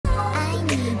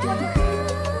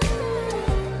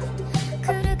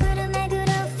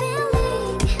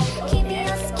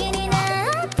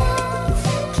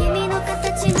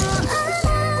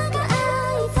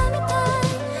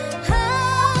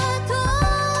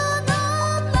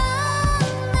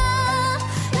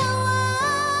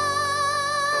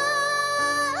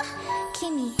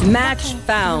Match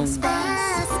found.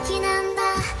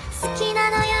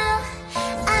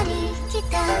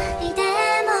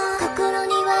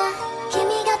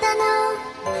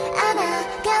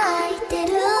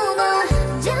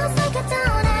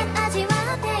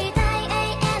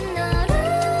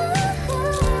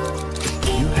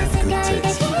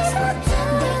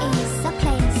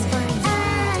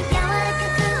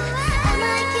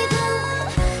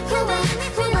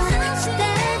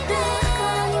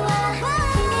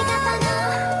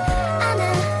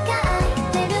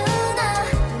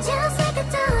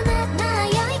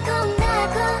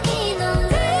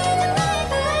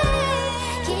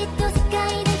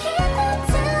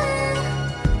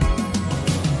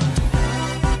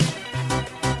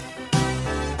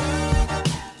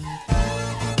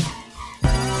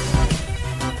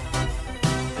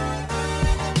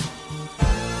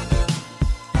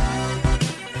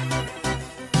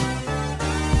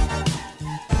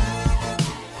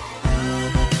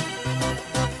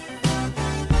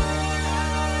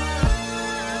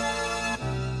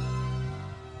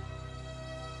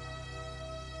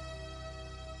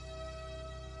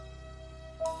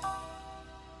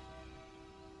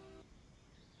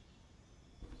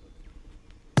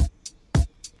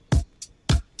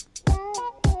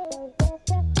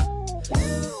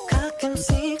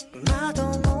 가끔씩 나도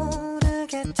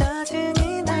모르게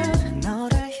짜증이 나.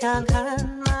 너를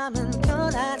향한 마음은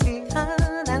변하지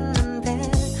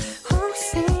않았는데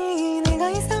혹시 내가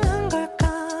이상한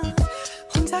걸까?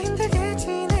 혼자 힘들게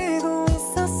지내고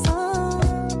있었어.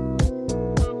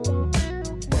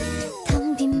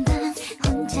 텅 빈 방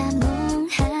혼자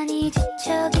멍하니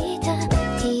뒤척이다.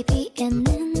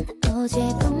 TV에는 어제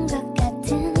본 것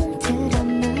같은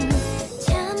드라마.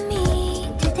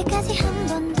 잠이 들 때까지 한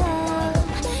번 더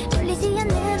울리지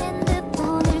않는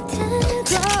핸드폰을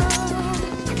들고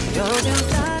요즘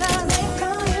따라 내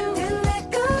거인데 내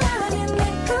거 아닌 내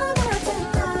거 같은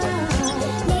나.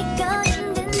 네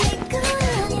거인데 내 거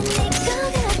아닌 내 거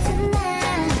같은 나.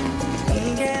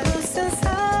 이게 무슨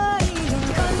사이인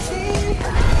건지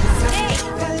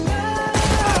헷갈려.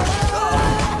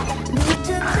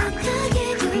 무뚝뚝하게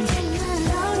굴지만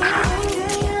너의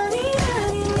연이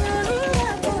아닌 연인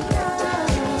같은 나.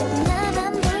 나만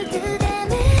볼 듯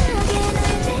애매하게 날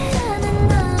대하는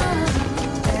너.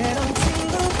 때론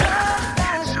친구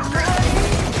같다는 말이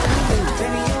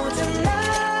괜히 요즘 나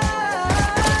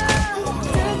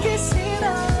듣기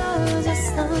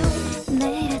싫어졌어.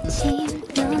 매일 아침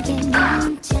너의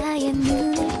문자에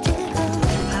눈을 뜨고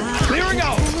Here we go.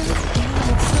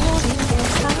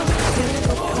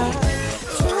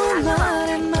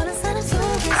 주말에 많은 사람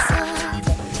속에서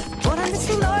보란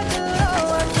듯이 널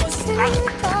끌어안고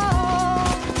싶어.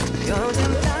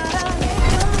 요즘 따라 내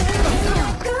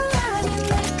거 아닌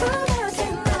내 거 같은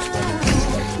나.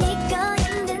 네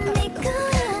거인데 내 거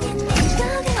아닌 내 거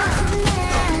같은 나.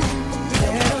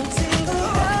 때론 친구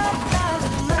같다는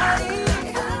말이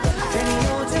괜히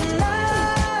요즘 나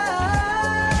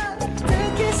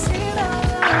듣기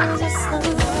싫어졌어.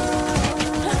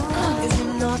 요즘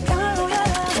너 별로야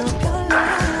너 별로야.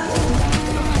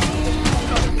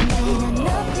 난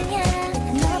너뿐이야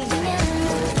너뿐이야.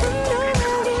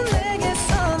 분명하게 내게서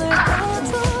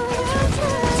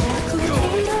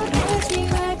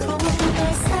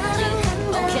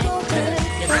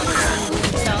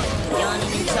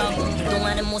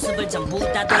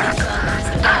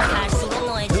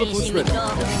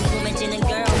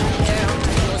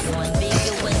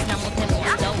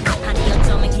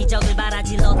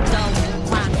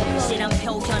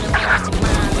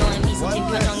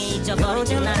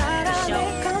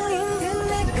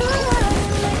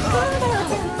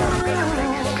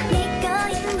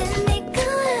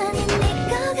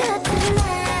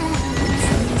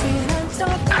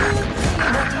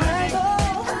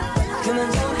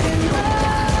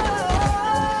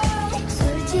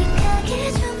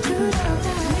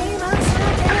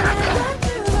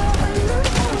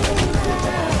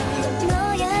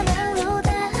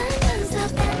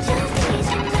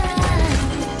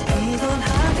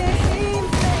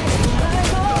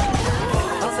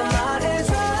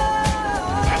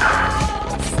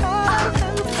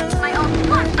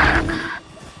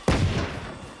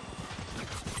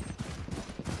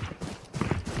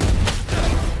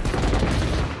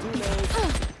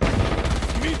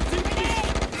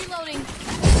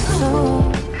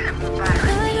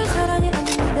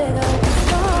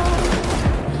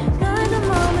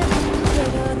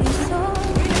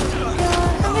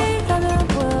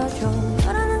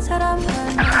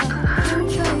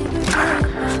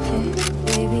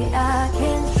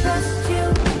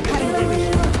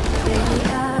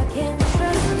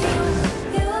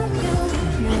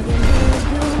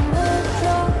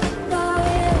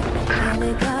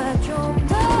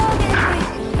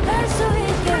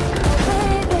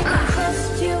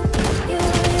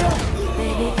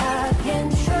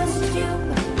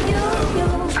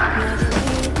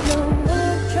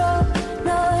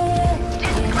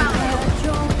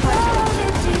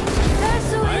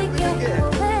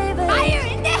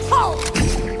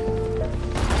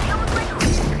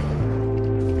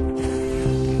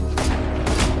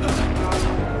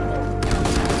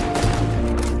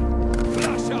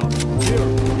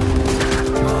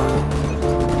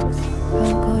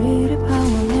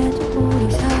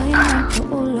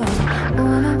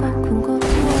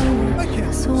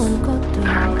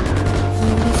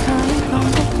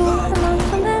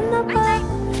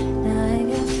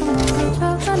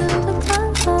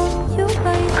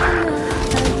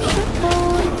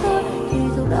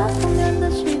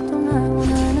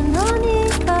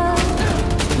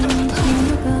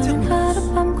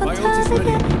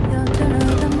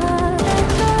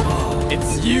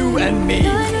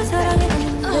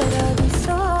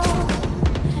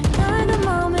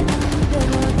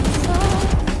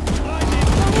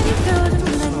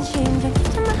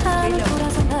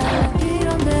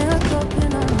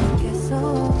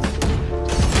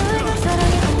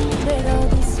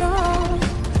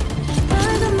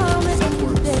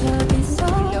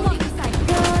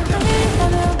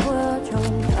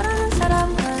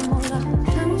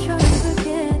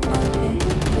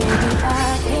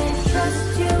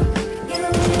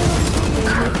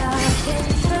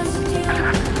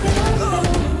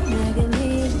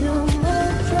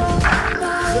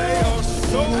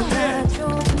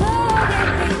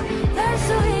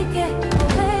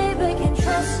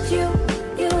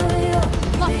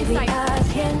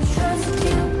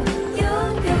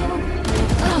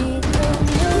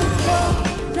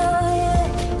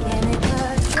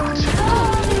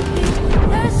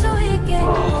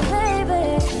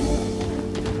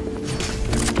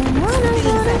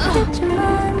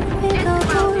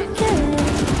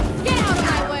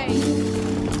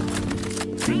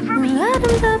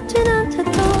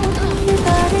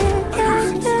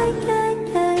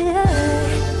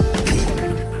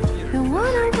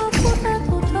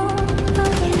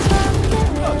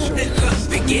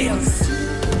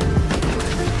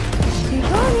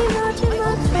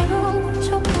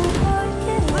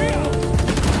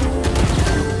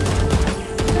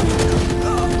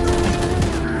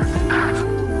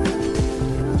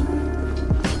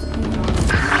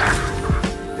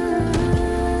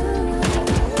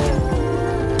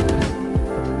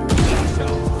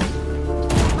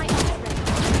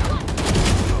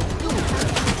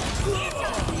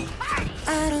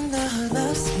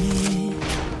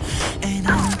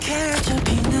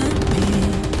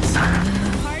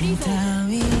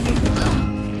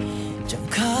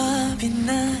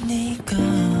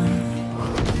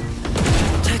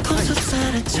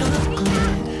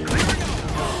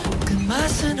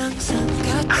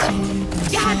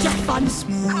You had your fun.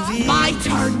 My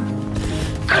turn.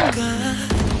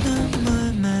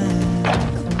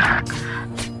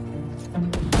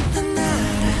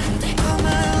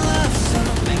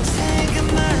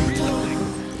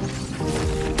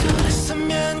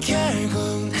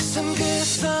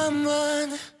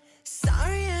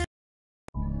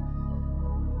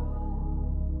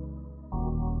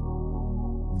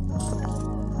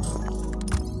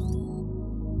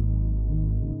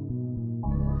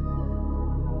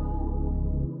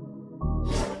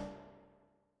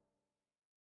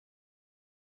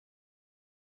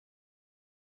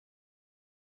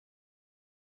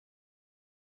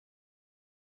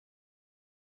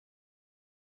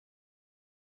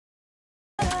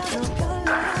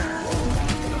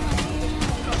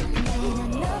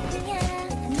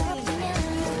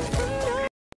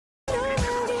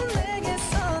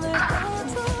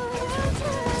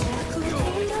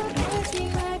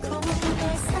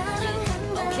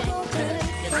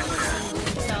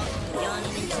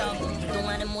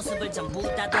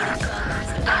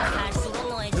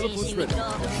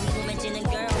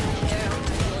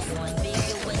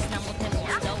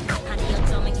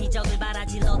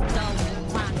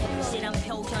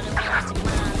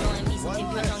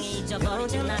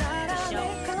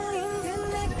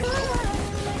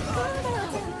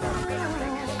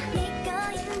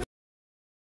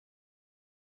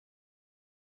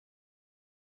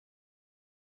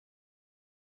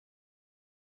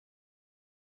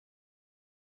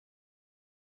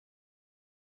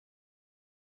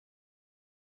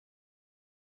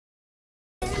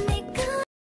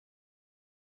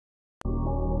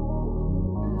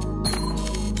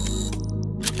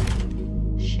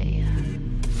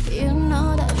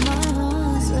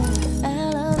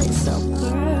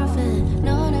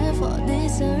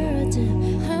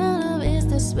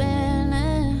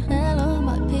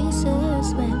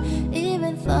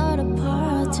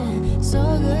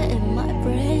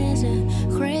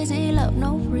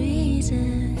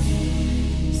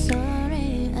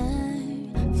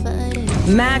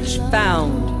 Match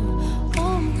found.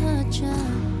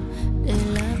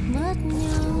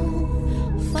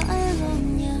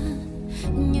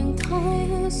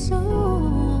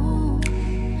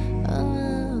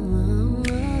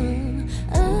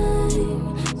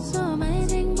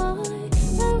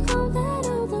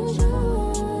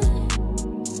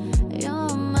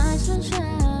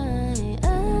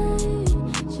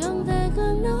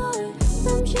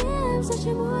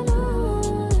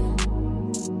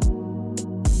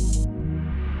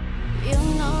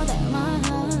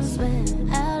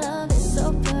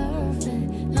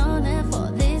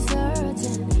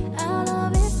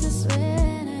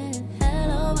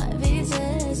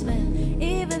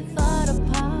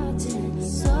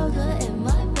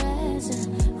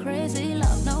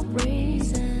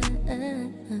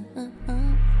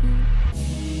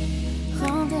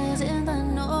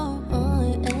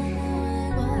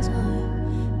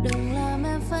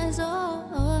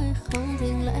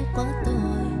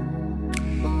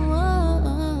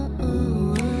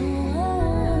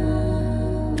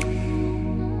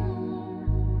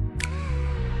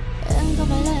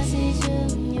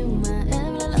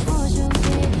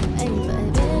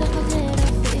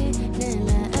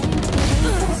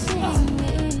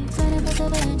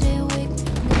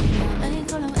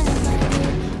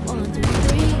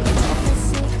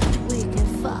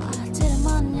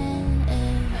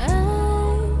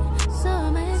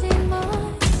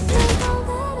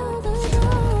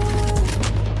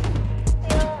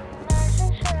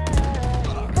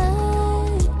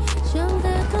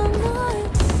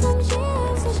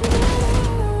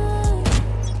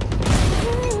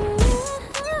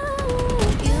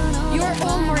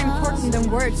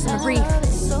 Words in a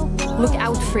brief. Look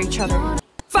out for each other.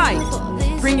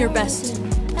 Fight! Bring your best.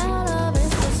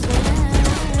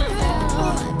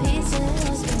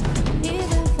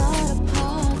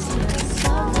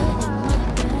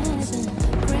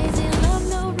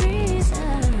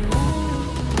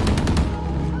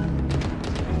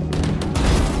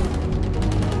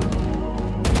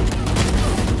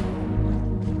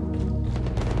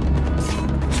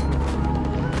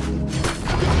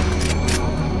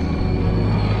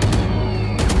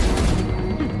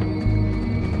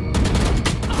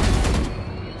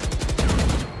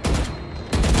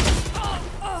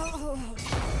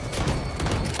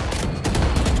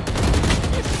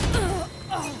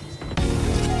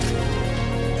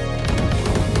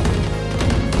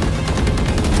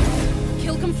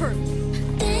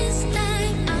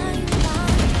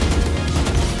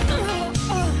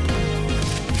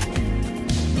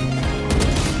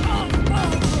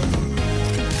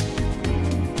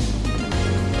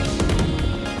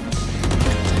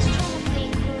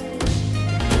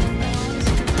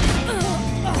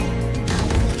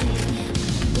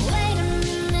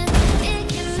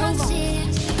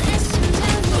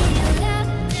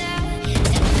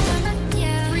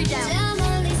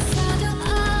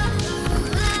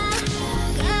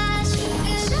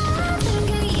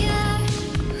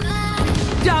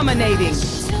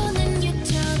 Dominating.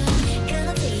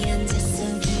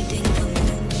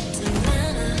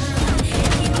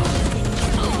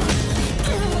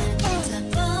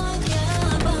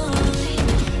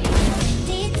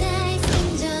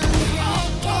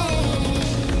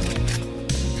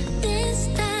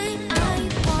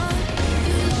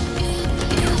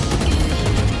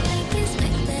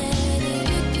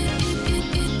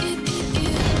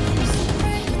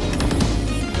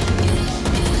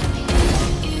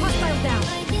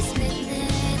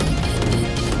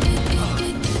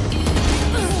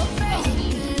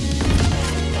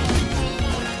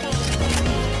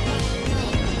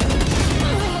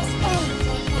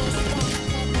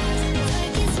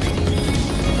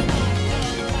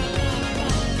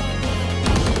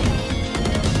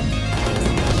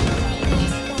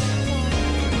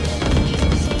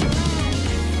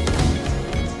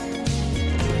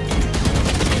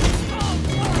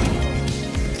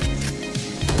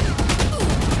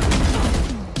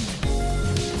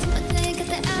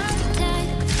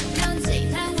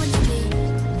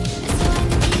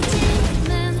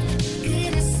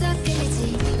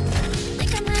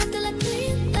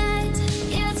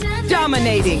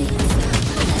 Dominating.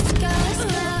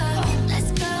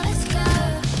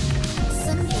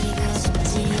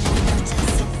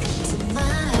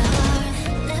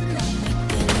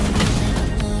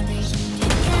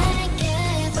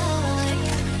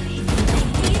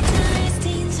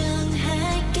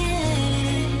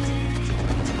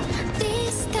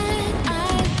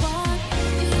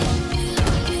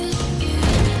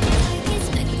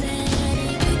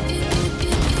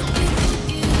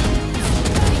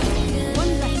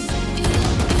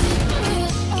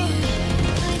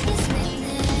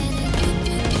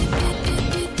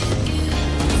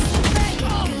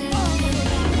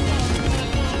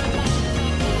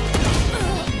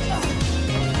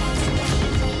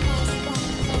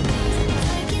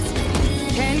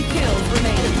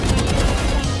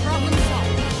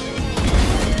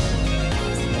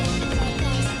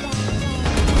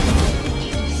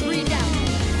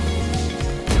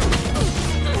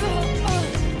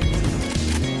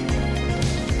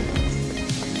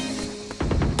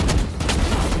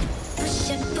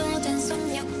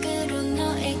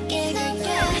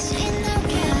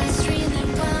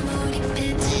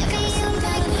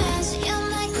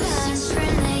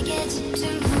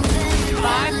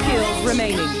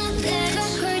 Remaining.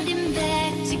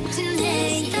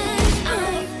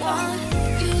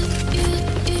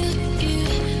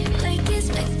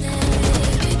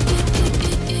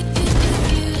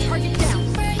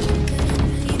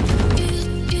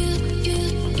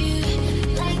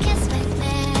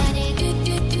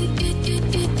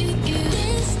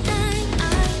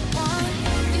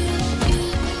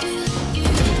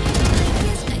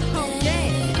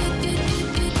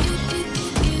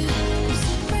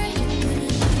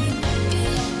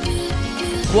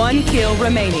 One kill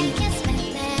remaining.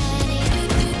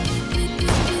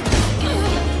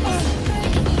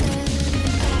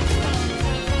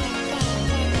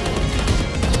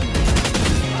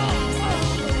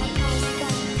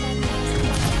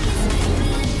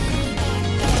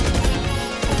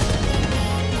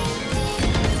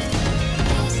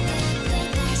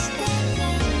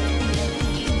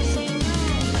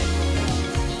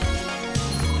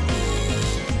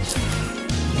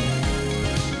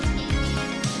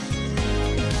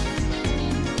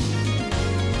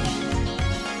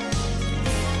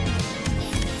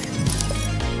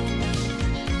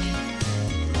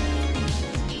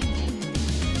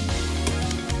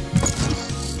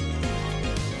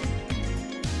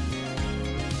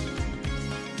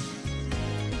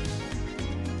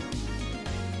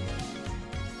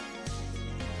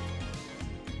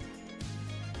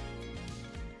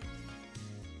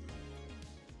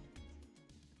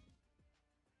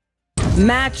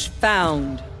 Match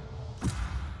found.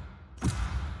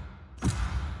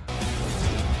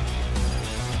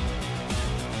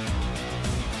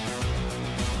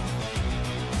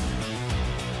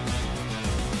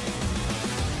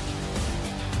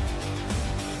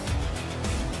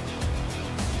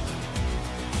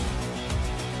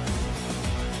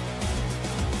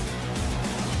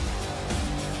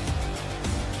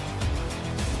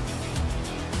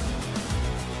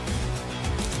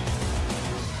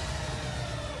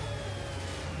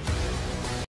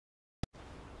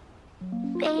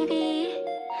 Baby,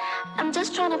 I'm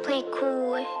just trying to play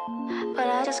cool, but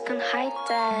I just can't hide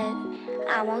that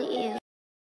I want you.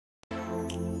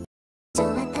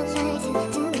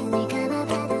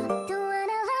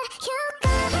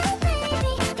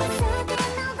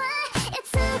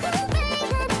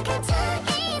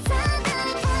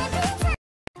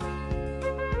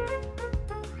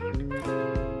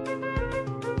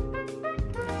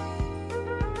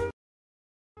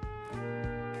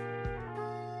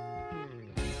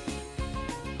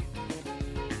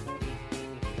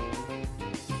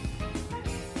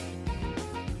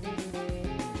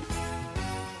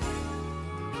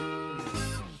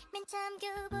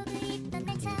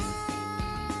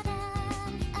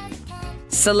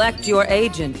 Select your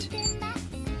agent.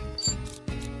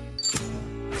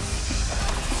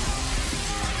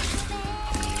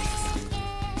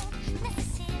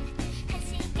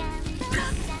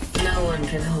 No one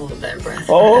can hold their breath.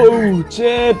 Oh,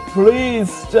 Jet,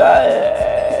 please, Jet.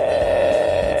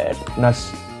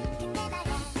 Nice.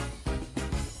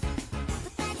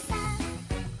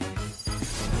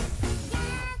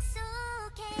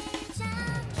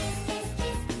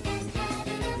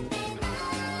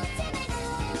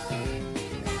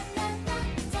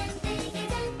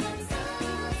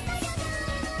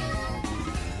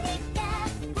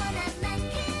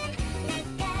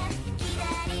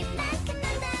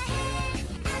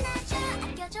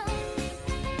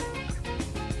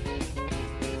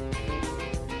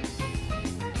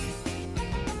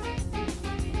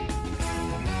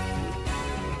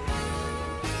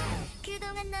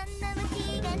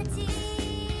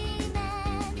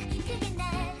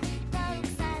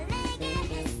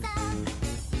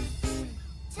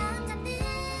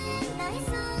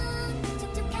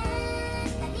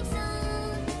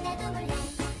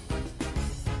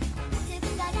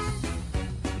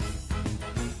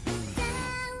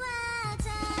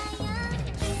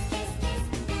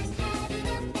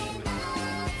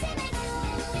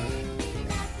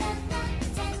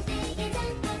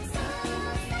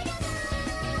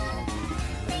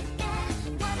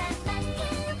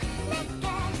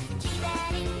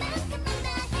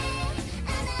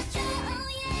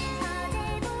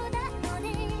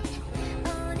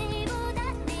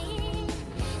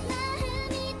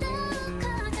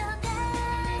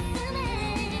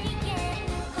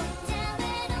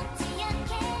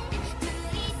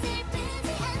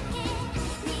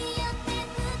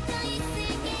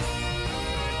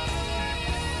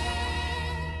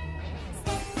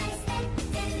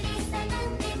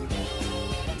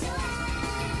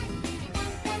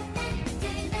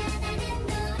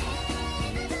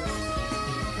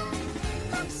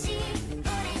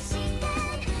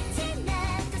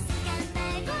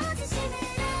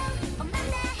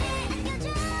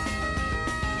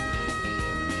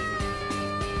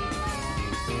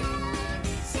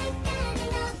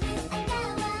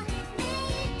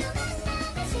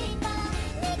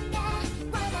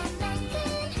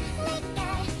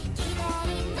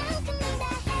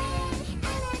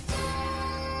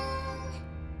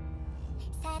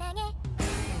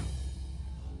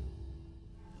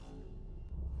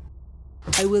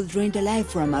 I will drain the life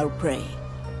from our prey.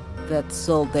 That's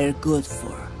all they're good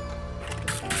for.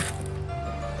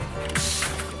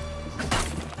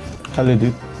 Hello,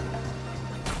 dude.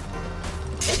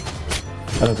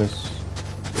 Hello, guys.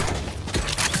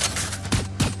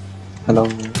 Hello.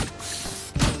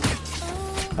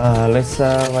 Let's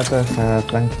what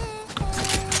flank.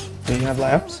 Do you have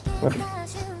light-ups? What?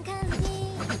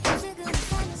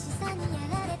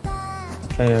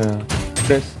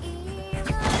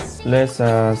 Let's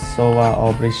Sova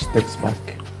or bridge takes back.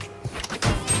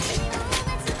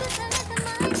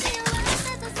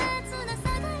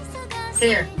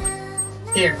 Here.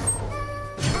 Here.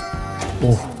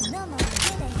 Oh.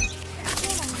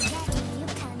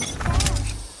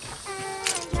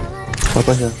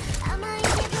 Apa sih?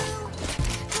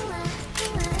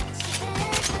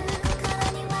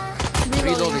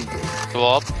 Reloading.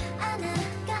 Go up.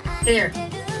 Here.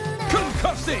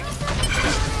 Concussing.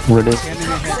 Ready.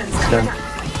 Done.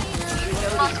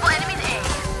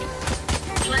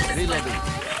 Reloading.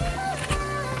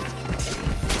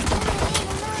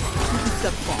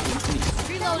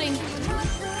 Reloading.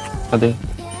 Ade.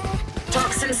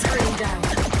 Toxin screen down.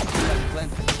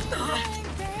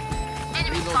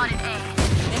 Enemy spotted A.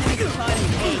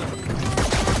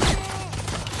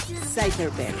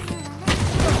 Cypher berry.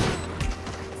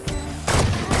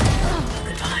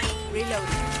 Goodbye.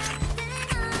 Reloading.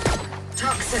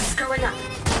 Toxins going up.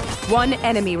 One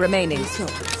enemy remaining.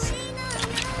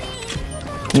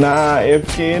 Nah,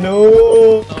 FK,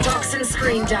 no. Toxin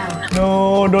screen down.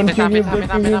 No, don't kill him, don't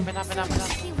kill him.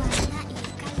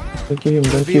 Don't kill him,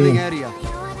 don't kill him. Area.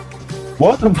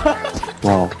 What the fuck?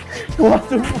 Wow. What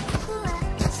the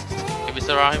fuck? If it's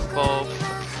around him for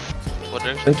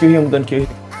direction. Don't kill him, don't kill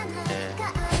him.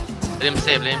 Let him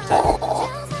save, let him save.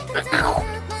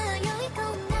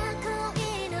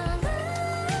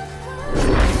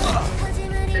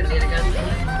 Didn't need a gun.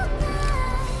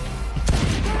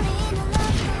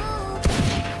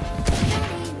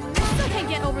 Still can't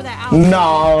get over that out. No.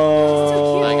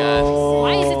 Bye, guys.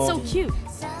 Why is it so cute?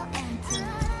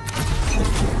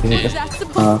 Is that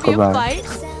supposed to be a goodbye. fight?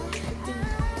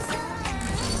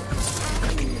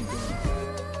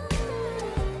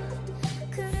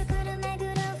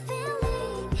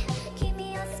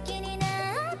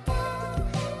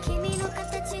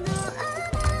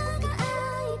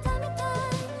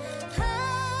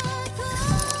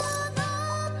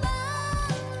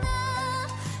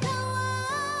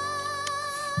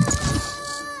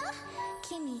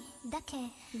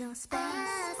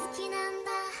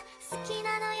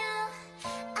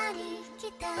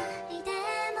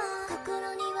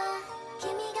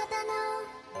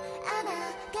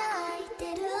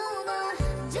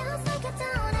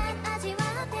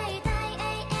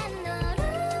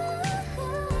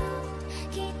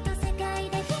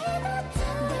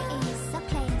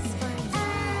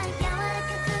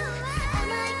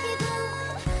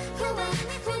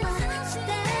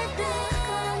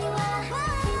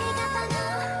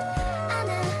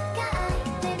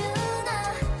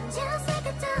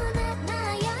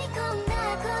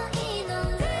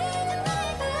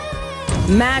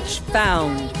 Match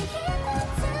found.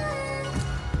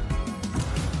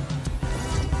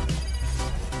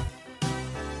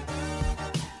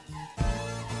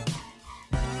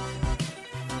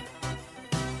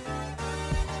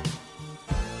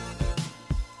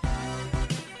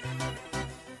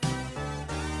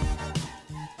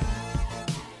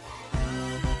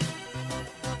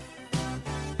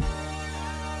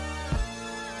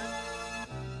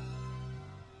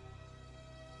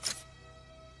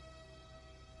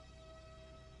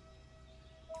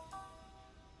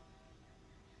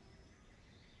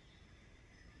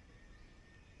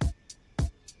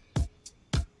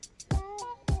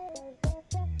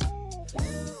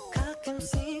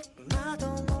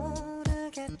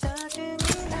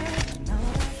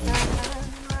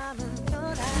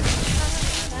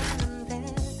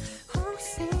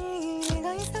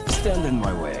 Stand in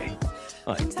my way.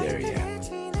 I dare you.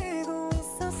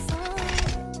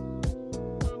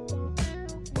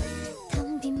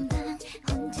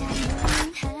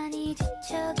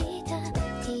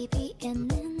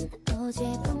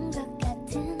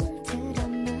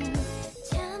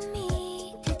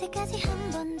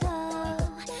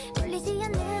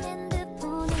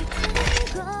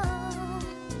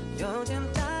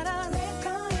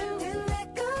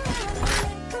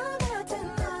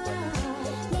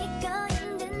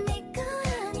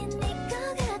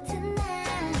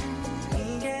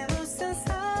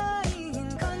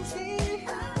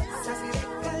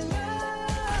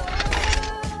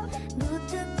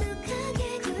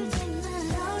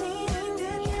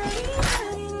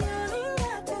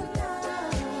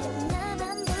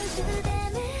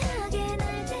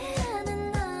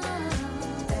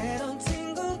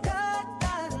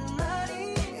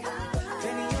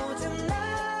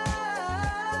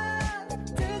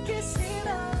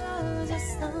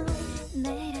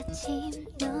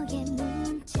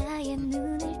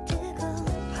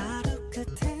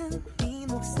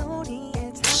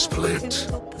 Split.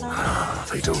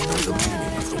 They don't know the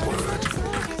meaning of the word.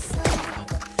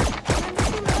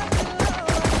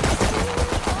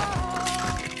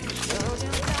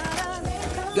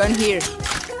 Gun here.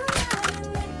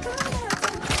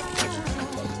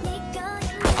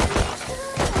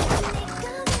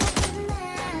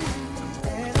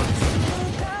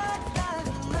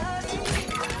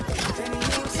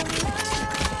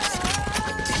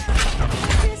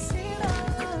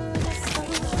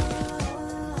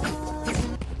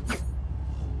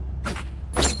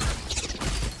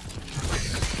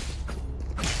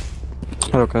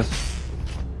 Hello guys.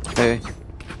 Hey.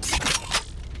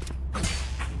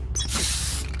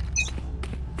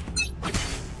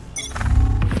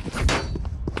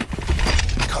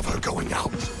 Cover going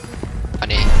out.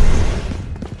 Ani.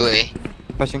 Blue.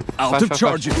 Flashing. Out of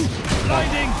charges.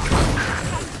 Blinding.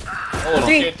 Oh,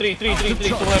 okay. Three.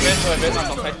 Two heaven.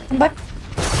 Outside. Back.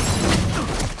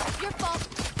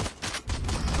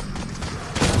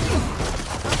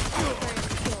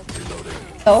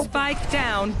 Oh. Spike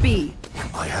down B.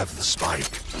 I have the spike.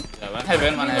 Yeah, one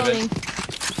heaven.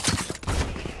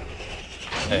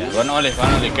 Yeah, one only.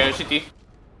 Carry city.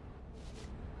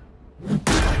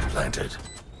 Planted.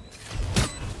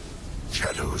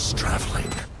 Shadows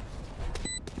traveling.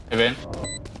 Heaven.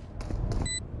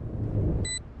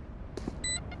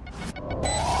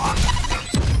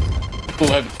 Two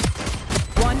heaven.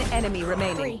 One enemy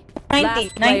remaining. 90,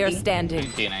 Last player 90.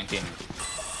 standing. 19.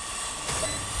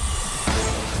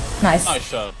 Nice. Nice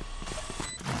shot.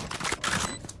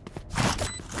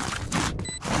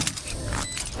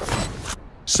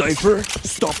 Cypher,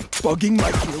 stop bugging my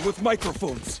ear with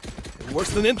microphones.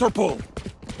 Worse than Interpol.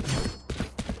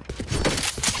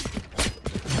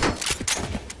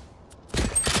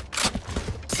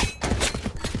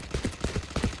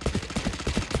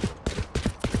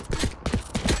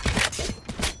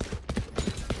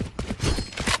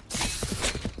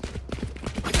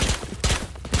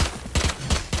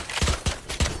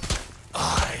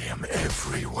 I am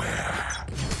everywhere.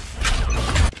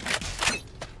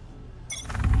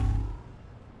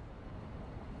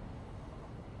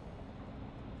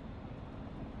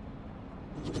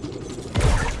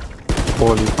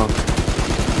 Holy fuck.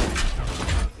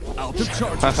 Out of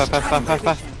charges.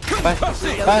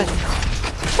 Five.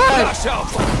 Flash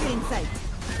out.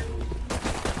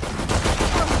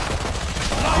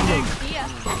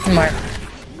 Mark.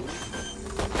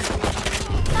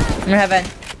 I'm heaven.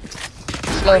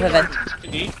 Slow heaven.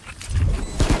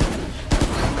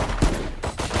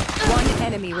 One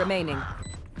enemy remaining.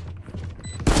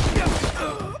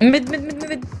 Mid.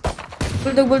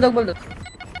 Bulldog.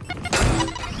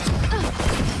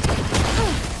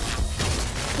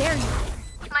 There you.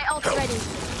 My ult's ready.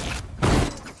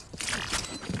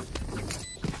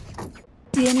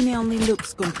 The enemy only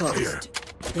looks composed.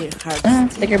 Their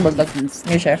hearts. Take your bulldog.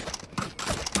 Your chef.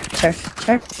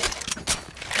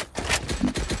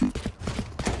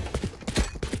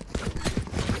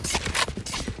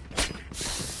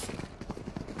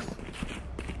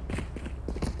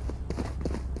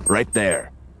 Right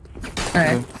there.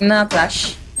 Alright. Nah,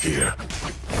 flash. Here.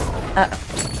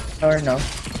 Or no.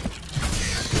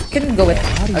 Can go with it.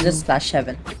 I'll just flash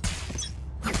heaven.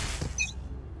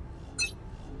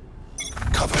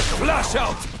 Cover. Flash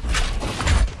out.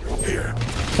 Here.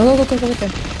 Go.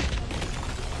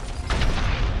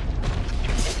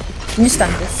 Can you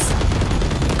stun this?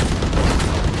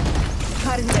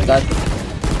 God.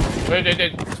 Wait,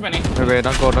 it's many. Wait,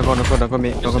 don't go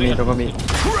me.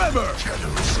 Trevor.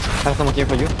 I have someone here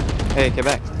for you. Hey, get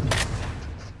back.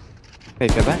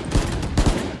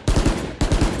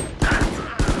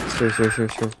 Sure.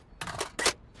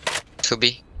 2B.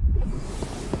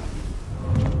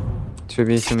 Should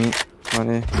be to me. One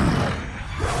A.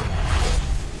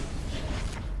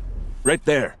 Right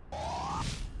there.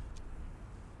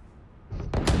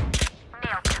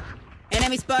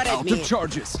 Enemy spotted Out me. of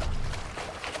charges.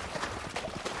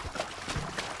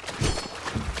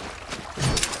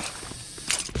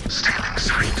 Stealing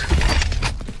sight.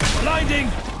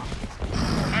 Blinding.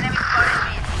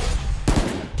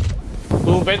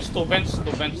 Two vents.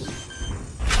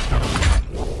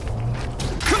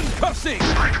 Concussing.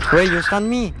 Wait, you stun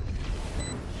me.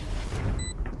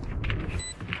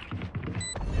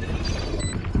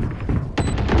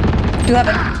 Do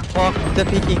heaven. Oh, they're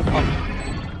peeking. Oh.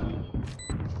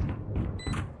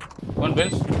 One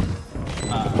vents.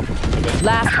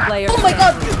 Last player. Oh my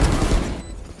god!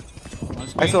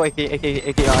 I saw AK.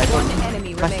 One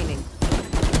enemy remaining.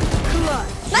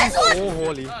 Nice one! Oh,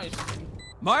 holy. Nice.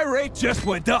 My rate just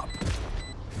went up.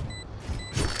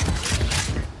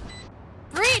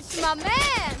 Reach, my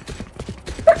man.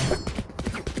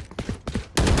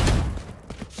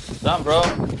 Done, bro.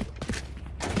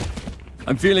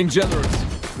 I'm feeling generous.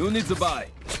 Who needs a buy?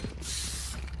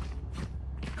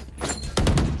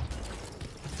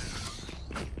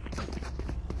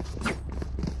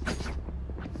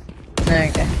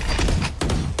 Okay.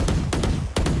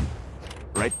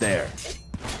 Right there.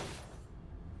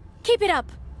 Keep it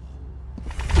up.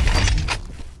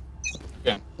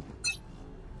 Okay.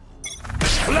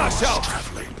 Flash out.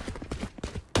 Traveling.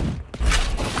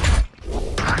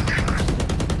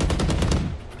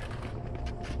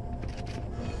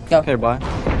 Go. Okay, bye.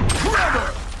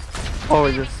 Oh,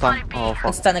 you stun. Oh,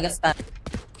 fuck. I got stun.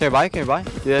 Okay, bye.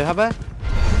 Do you have it?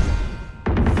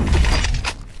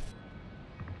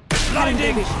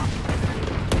 Blinding.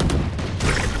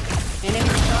 Enemy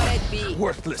spotted B.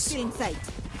 Worthless. Still in sight.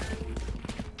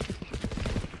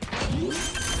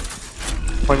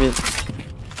 Point me.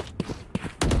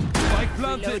 Spike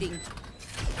planted. Reloading.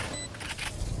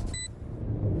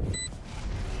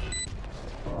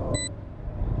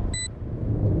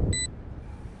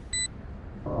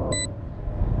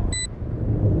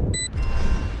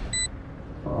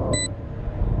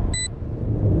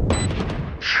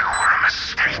 You were a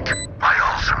mistake. My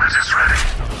ultimate is ready.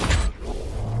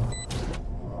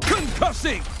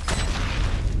 Concussing.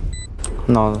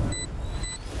 No.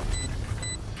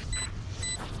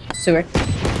 Sewer.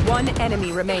 One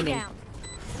enemy remaining. Down.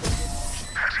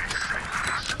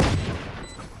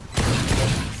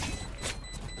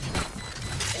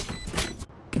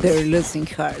 They're losing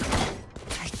hard.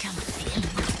 I can feel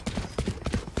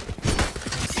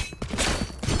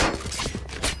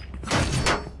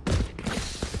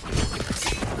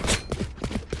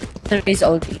it. Raise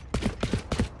ulti.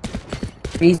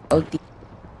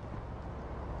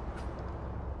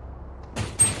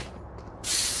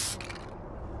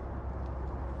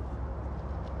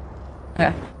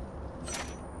 Okay.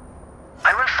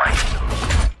 I will fight you.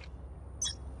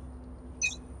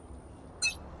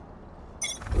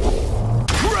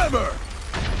 Trevor.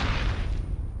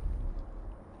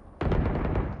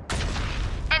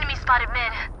 Enemy spotted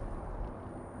mid.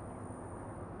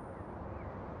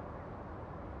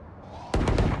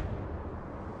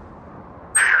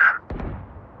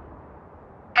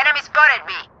 Enemy spotted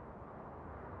me.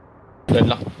 Dead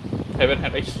lock. Heaven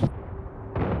had H.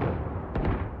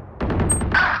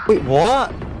 Wait,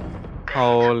 what?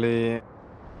 Holy.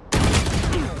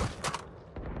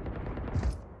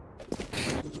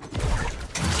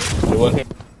 You want him?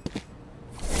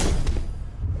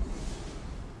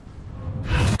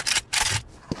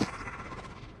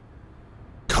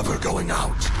 Cover going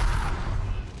out.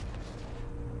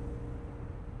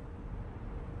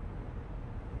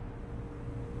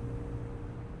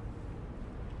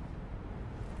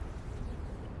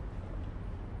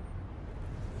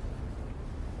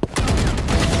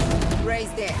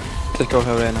 Raise there. Just go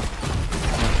heaven now.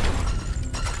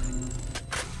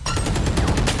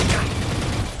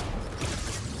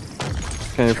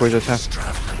 Can you push your tap?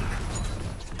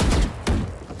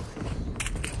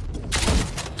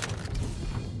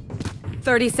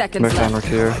 30 seconds Back left. down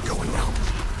here.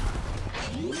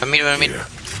 One mid.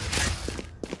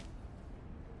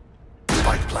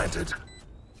 Spike planted.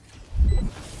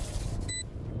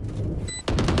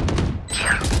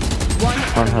 One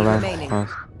On enemy heaven. remaining.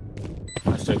 Nice.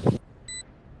 Nice take.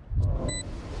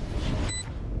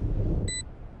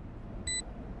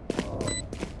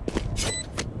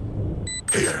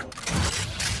 Here.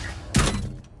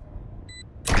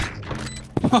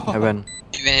 Heaven.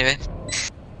 Even.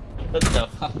 What the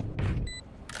fuck?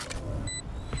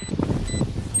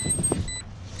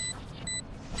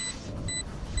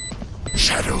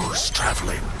 Shadows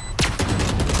traveling.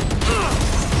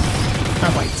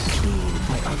 My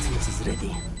ultimate is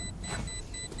ready.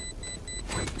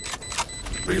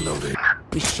 Reloading.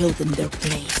 We showed them their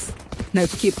place. Now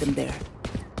keep them there.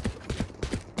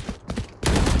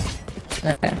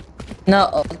 Okay.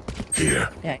 No. Here.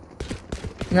 Yeah.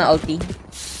 No ulti.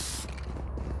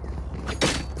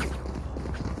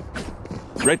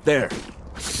 Right there.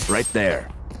 Right there.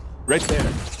 Right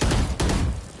there.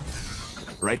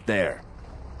 Right there.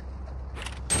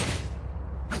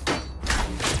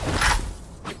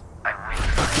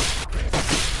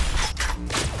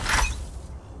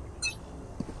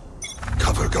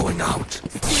 Cover going out.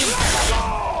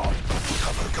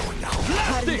 Cover going out.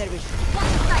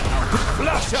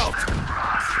 Flash out.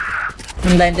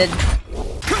 I'm blinded.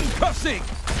 Concussing.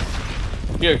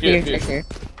 Here. Here.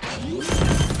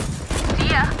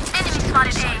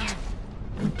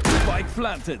 Spike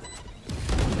planted.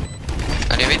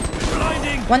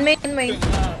 Blinding. One main.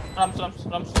 Rams.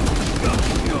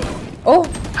 Oh.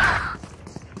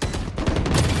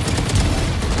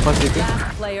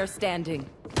 Last player standing.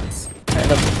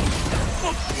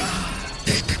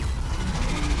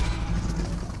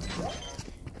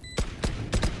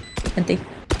 Anti.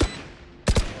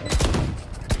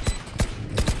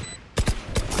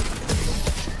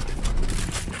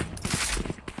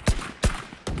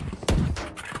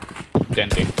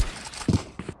 TenZ.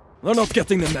 They're not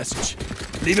getting the message.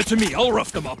 Leave it to me, I'll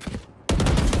rough them up.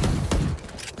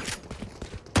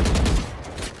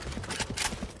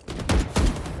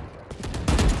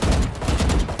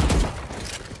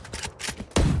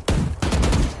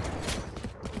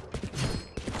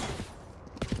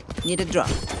 Need a drop.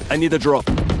 I need a drop.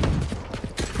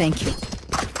 Thank you.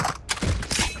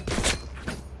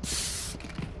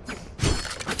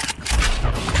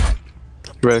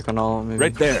 Break on all, maybe.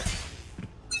 Right there.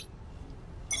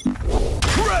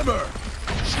 Trevor!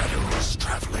 Shadows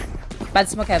traveling. Bad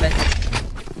smoke heaven.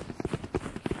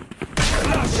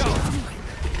 Flash out.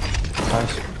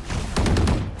 Nice.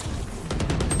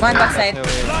 One backside.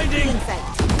 Blinding.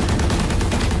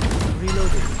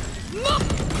 Reloading.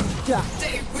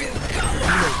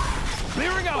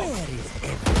 Clearing out.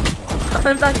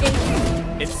 I'm flanking.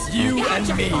 It's you and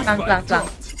me. Flank.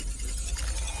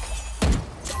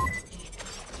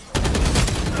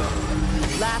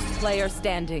 Last player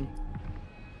standing.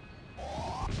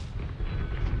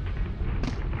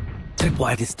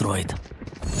 Tripwire destroyed.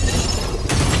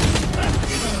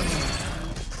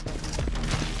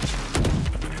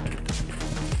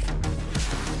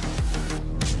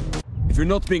 If you're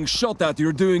not being shot at,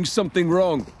 you're doing something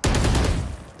wrong.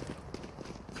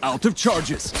 Out of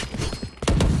charges.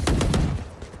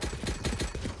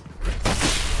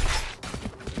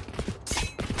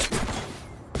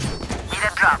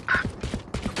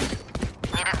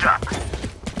 Need a drop.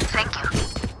 Thank you.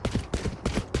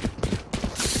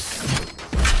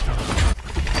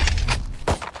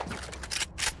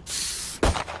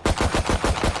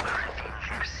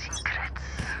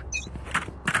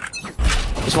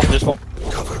 This one.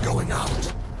 Cover going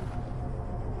out.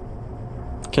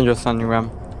 Can you stun ram?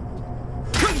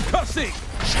 Concussing.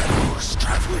 Shadows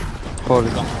traveling. Holy.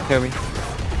 Heavy.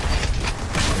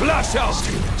 Flash out.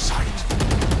 Stealing sight.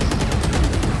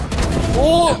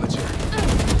 Oh!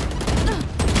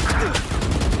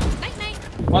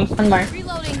 One more.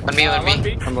 Reloading. On me, on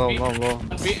me. I'm low, low, low.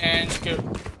 One B and kill.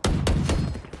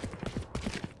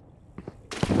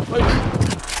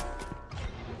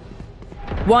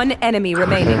 One enemy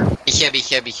remaining. Be here, be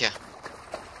here, be here.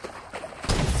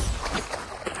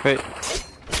 Wait.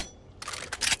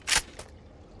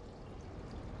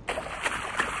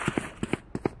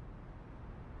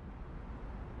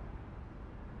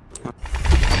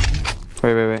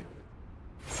 Wait.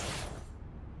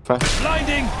 Fast.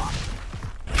 Blinding!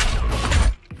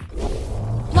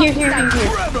 Here.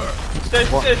 Stairs.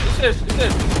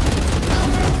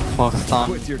 Fuck, stun.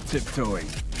 Quit your tiptoeing.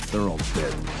 They're all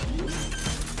dead.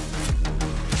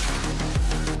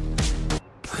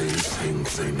 They think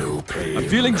they know pain. I'm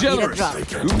feeling generous. They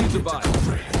can't Who needs a buy?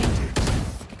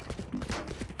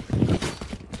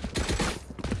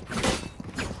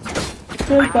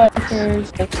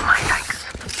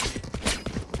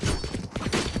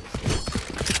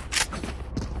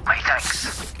 My thanks.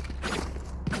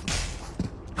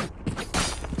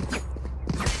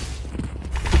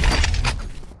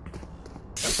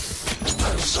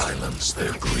 I'll silence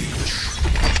their greed.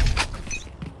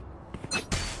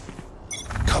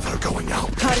 Cover going out.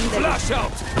 Flash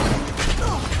out!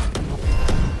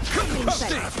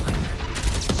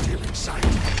 Stealing sight.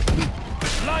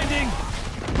 Blinding!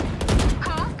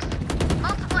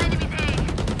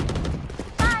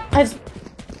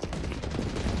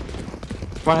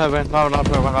 One heaven. No, not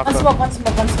one after. One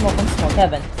smoke.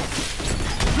 Heaven.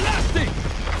 Blasting!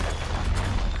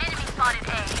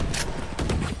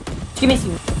 Give me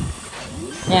some.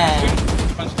 Yeah.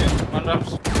 One stairs. One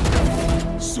ramps.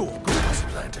 So good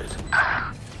planted.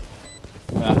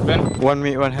 Yeah, Ben. One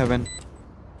me, one heaven.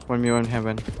 One me, one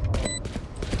heaven.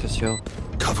 Just chill.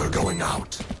 Cover going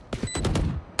out.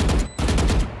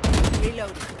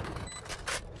 Reload.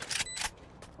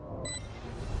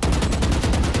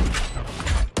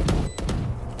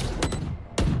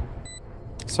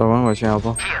 So one was your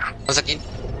elbow. One second.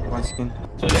 One skin.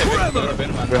 Ben,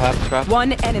 You have trap.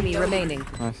 One enemy remaining.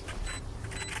 Nice.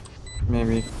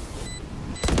 Maybe.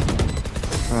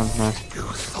 Oh, nice. You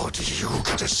thought you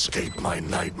could escape my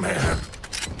nightmare.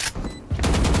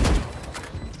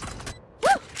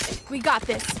 We got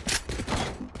this.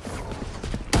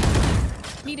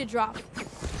 Need a drop.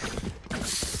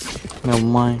 No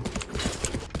mind.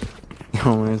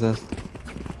 No, what is this?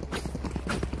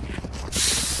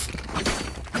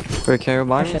 Wait, can you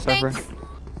buy me, Cypher?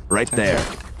 Right there.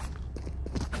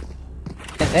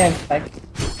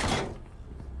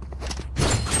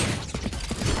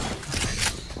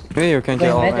 Maybe you can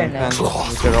get all and pen. You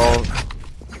get all.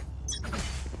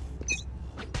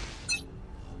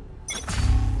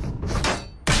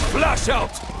 Flash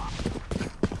out!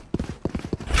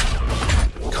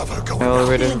 Cover going Hell, out.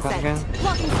 wait, is it back again?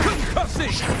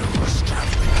 Concussing!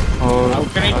 Oh,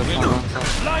 Okay. that's not one.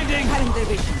 Blinding!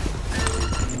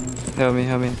 Help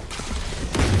me.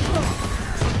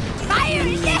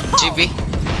 GB.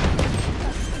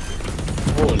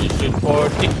 Holy shit.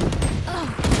 40.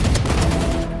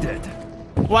 Dead.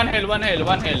 One hill. One hill.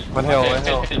 Hill.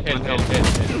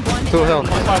 Two hills.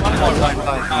 One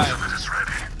more. Nice.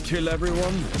 Kill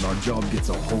everyone, and our job gets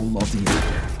a whole lot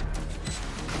easier.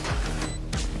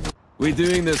 We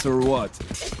doing this or what?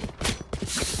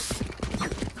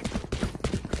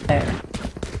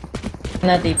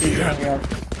 Not deep behind your.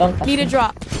 Don't touch Need a me.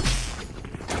 drop.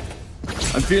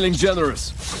 I'm feeling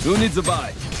generous. Who needs a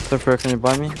buy? Cypher, can you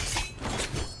buy me?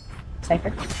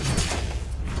 Cypher.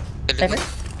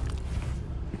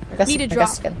 Need a drop.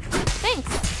 Skin. Thanks.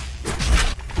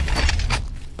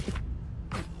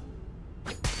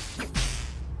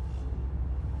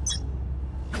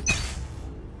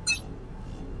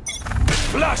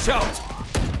 Flash out!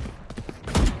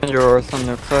 Your Earth on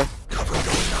the cliff. Cover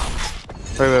going out.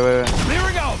 Wait.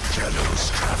 Clearing out! Shadows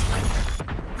traveling.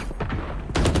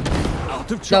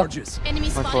 Out of charges. Enemy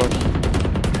One spotted me.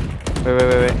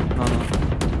 Wait. No.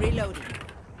 Reloading.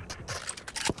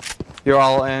 You're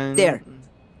all in. There.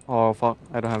 Oh fuck,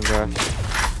 I don't have grass.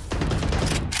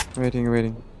 Waiting.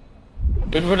 Wait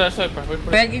for that Cypher.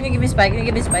 Wait, give me spike.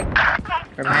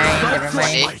 Never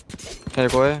mind. Can you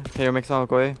go away? Can you make sound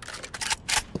go away?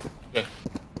 Okay.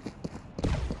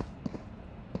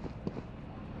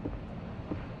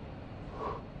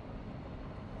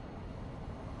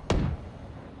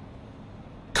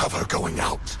 Cover going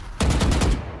out.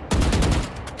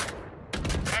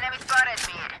 Enemy spotted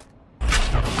me.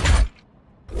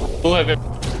 Two heavy.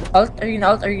 Alt, are you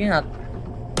not?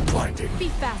 Blinding. Be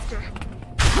faster.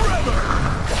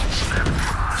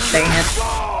 Dang it.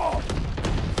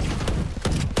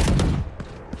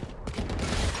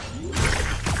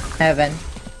 Heaven.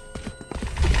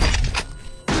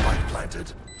 Spike planted.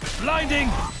 spotted. Blinding!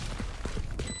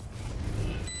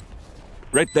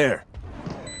 Right there.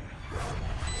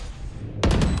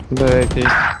 The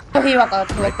AK. Oh, he walked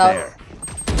out. He walked out.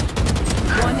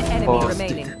 One enemy Oh.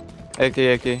 remaining. AK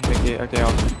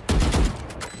out.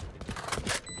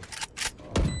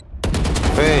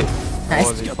 Wait. Nice.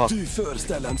 Holy Ska fuck. du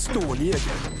föreställa en ståljägare?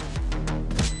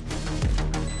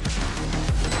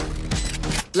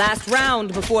 Last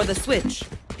round before the switch.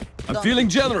 I'm feeling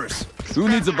generous. Who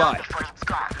needs a buy?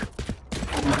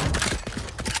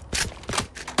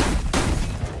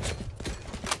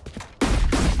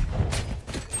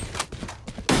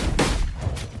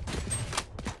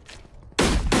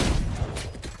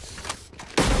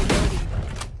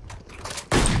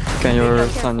 Can you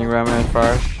stunning ram and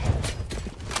flash?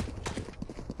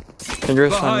 Can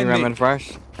you stunning ram and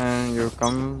flash? And you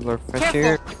come perfect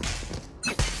here.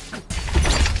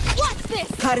 What's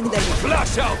this? Cutting them.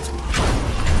 Flash out!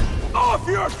 Off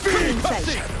your feet!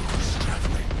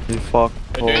 You fuck.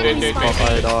 Holy fuck,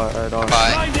 I die.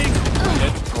 Blinding!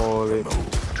 Holy.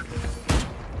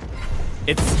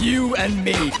 It's you and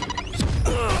me.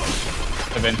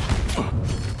 Heaven.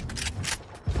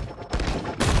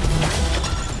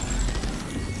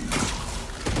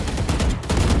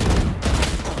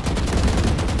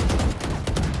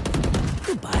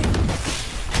 Goodbye.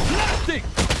 Blasting!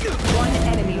 One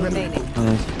enemy remaining.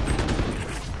 Nice.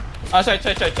 Ah, side.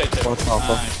 What's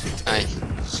alpha? Nice.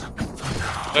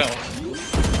 Well,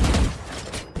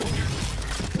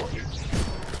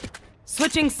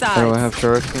 Switching I don't sides. have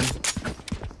shuriken.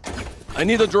 I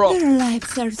need a drop. Their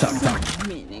lives are so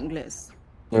meaningless.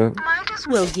 Yeah, Might as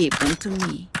well give them to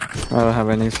me. I don't have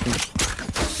any skin.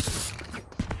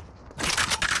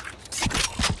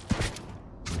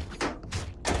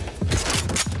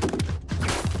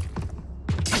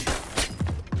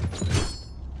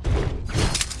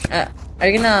 Are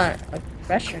you gonna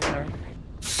pressure or?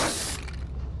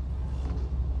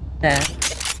 Nah.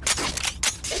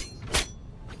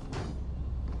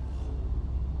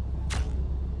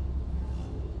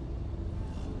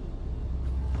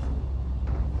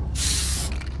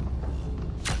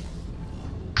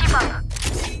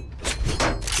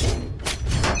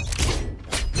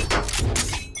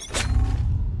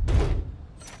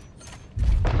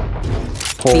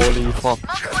 Holy fuck.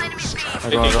 I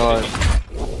got died.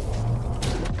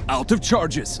 Out of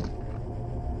charges.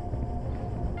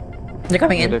 They're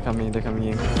coming in. They're coming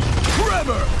in.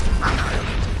 Trevor!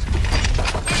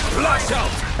 Flash out!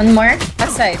 One more.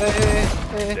 Last side.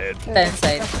 Dead. Ten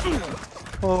side.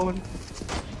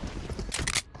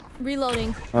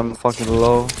 Reloading. I'm fucking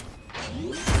low.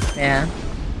 Yeah.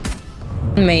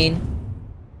 Main.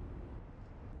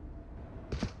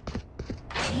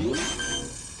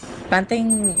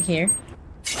 Planting here.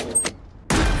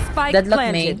 Spike Deadlock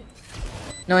planted. main.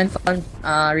 No info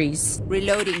on Reese.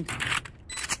 Reloading.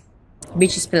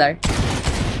 Beach is pillar.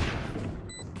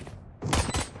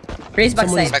 Reese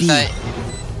backside. Backside.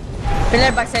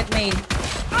 Pillar backside main.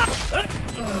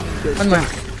 One more.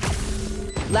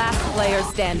 Last player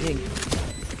standing.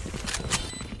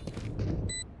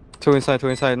 Two inside.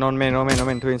 No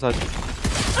main, two inside.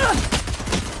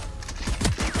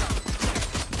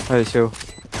 Hey, chill.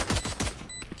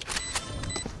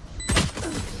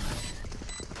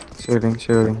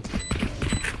 Shooting.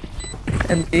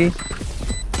 Empty.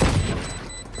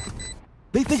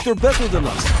 They think they're better than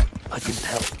us. I can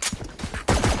tell.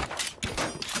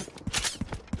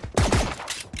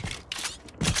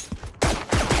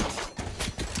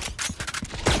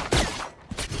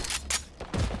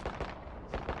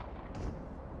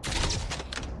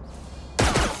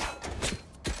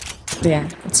 Yeah,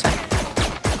 it's fine.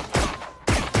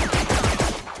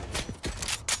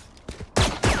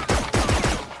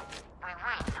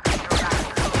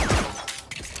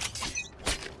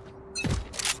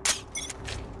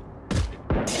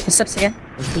 Steps again.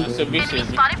 that's a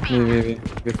BC. Me.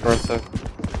 Before stuff.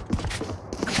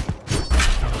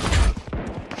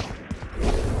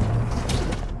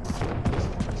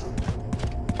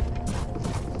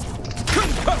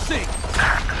 Concussing!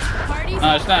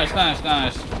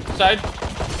 Nice. Side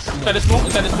is smoke.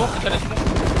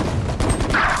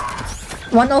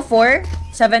 104,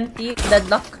 70,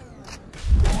 deadlock.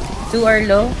 2 are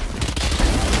low.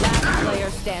 Last player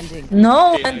standing.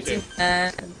 No, Okay, anti.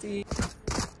 Anti.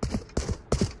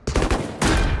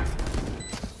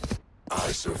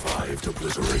 I survived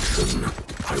obliteration.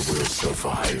 I will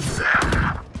survive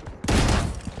them.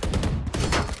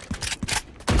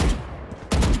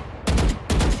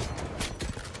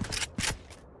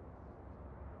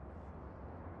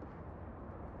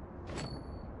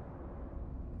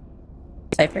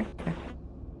 Cypher.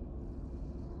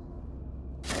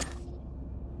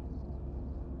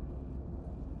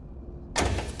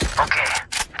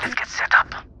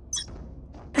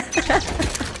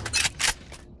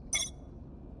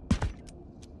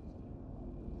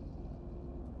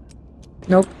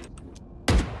 Nope.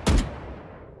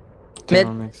 Mid.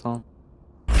 Make some.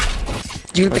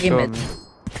 Jewel picking mid.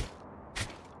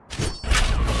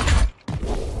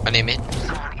 One A mid.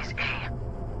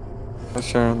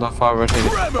 Sure, not forward hitting.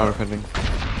 Forward hitting.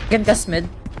 Can cast mid.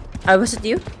 Was it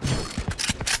you?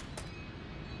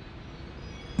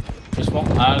 Smoke.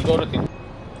 I'll go to thing.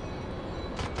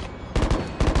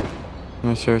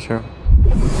 No, sure.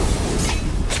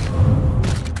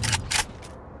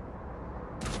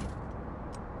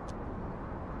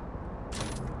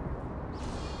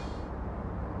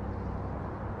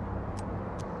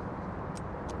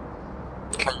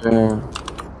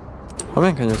 How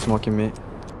many can you smoke in me?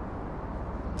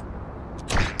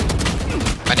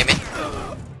 One A mid.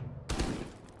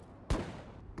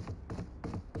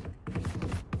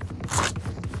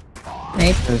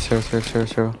 Nate.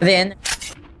 Sure. Then.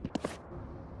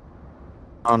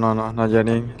 No, not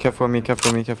getting. Careful me.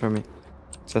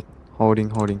 Just holding.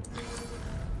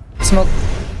 Smoke.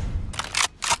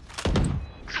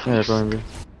 Yeah, going B.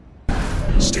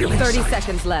 30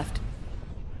 seconds left.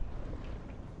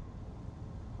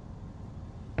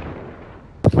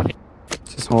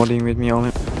 Just holding with me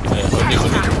only.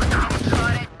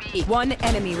 One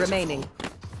enemy remaining.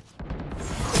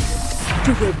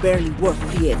 You will barely worth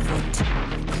the effort.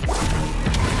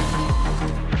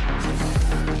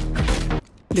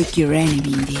 Look your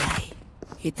enemy in the eye.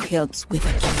 It helps with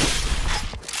a kill.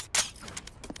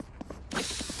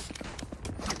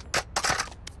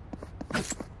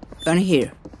 Gun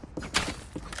here.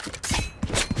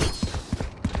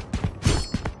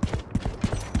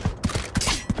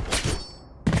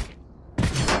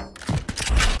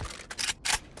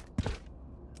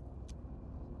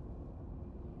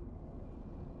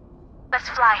 Let's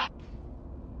fly.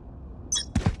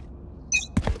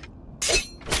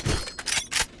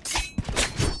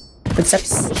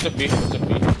 Footsteps. What's the B?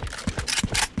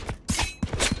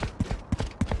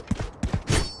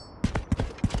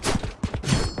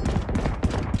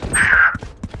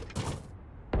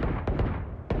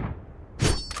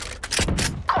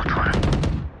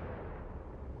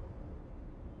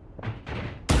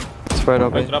 Spread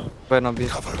up. Right up. Spread up B.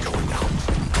 Cover going out.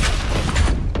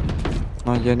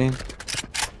 Not getting.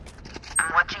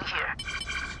 I'm watching here.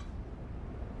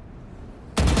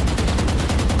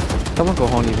 Someone go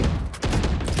home, Evie.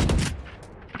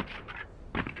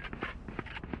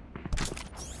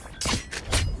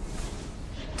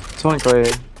 Someone go A.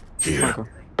 Here.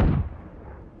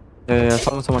 Yeah,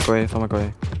 someone go A.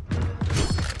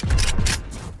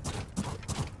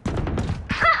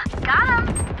 Got him.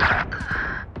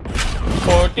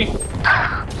 40.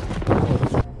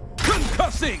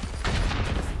 Concussing!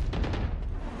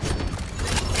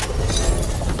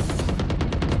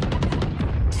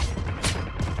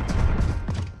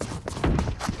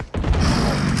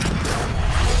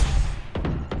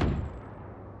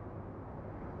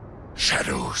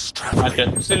 Shadows traveling. Okay,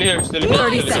 still here.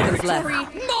 30 seconds left.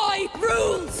 My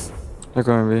rules. They're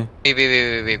going B. B. B.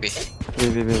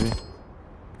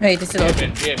 Wait, it's still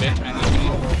open.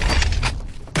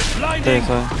 Blinding!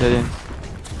 Get in.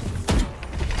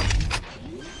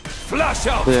 Flash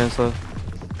out! Clear inside.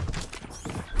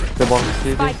 The bomb is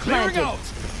CD. Spike Clearing planted. out!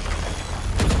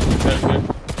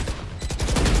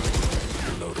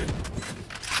 Reloaded.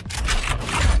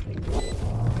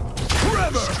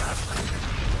 Trevor!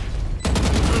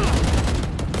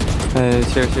 Hey,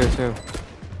 chill.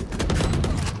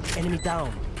 Enemy down.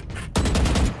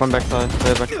 One backside.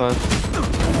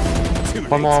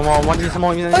 One more. One more.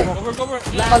 Cover.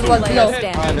 Last One player below.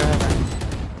 standing.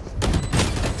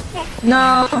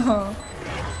 No.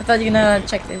 I thought you were gonna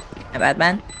check this. My bad,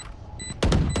 man.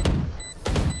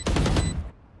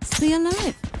 Stay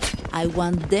alive. I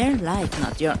want their life,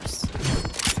 not yours.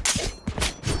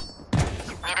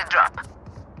 Need a drop.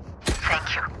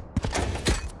 Thank you.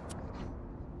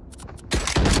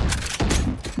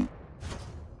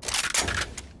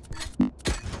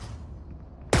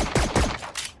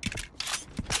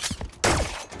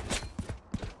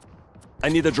 I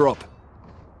need a drop.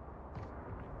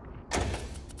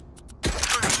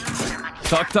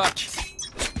 Touch.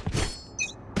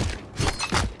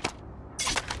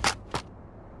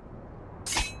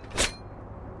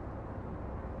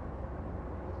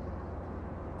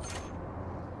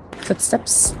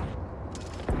 Footsteps.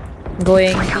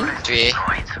 Going B. 3A.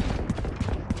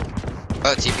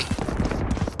 Oh, TP.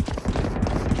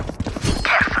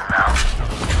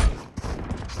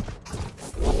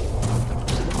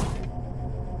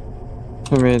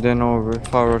 He made an over.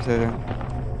 Far rotating.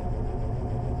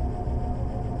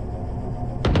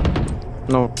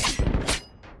 No.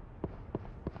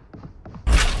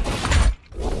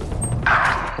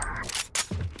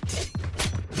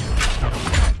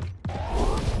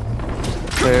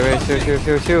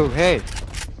 Chill. Hey.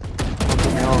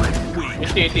 No.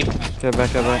 80. Get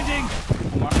back.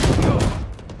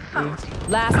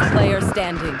 Last player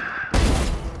standing.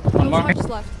 One more. Charges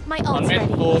left. My One ult's mid,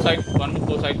 ready. go side. One mid,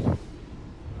 go side.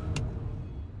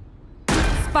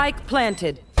 Spike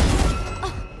planted.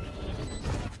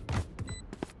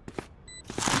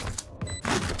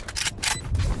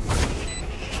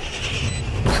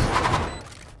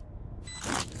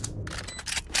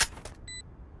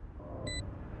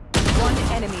 One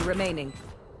enemy remaining.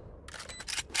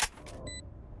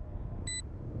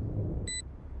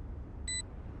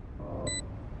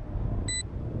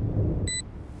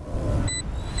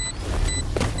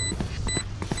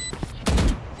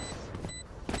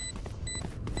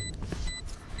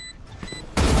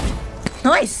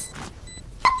 Nice!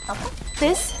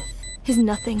 This is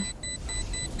nothing.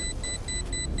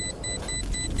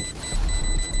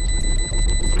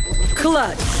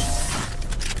 Clutch.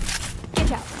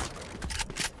 Get out.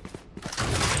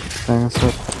 Thanks.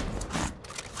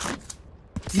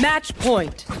 Match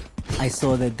point. I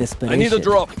saw the desperation. I need a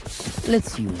drop.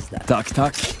 Let's use that. Tak.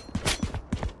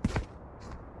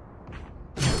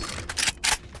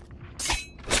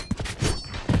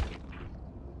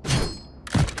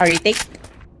 Are you take?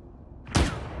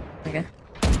 Okay.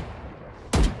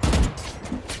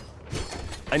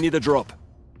 I need a drop.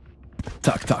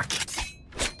 Tak.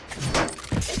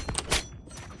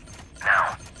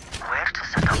 Now, where to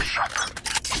set up shop?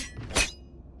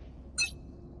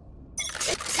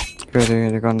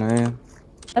 They're gonna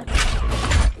A.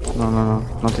 No,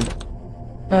 nothing.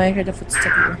 No, I heard a footstep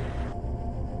here.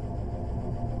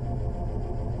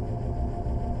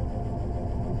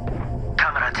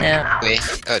 Yeah. Wait,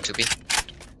 to be.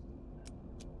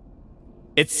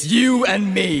 It's you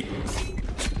and me.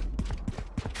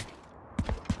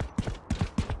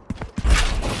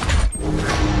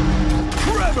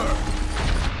 Trevor.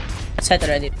 Set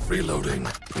already. Reloading.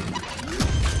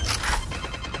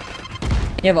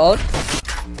 You have ult?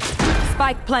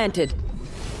 Spike planted.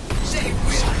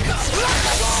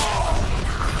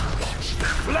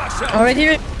 Already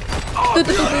here.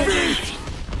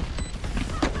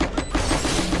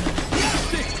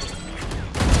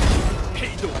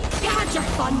 Two. Got your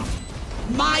fun.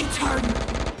 My turn.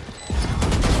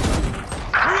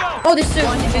 Oh, this is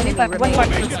One enemy one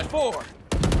remaining. part. Four.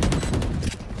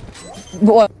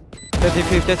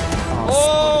 30.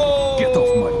 Oh! Get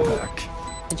off my back.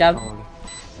 Good job.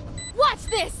 Watch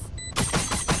this.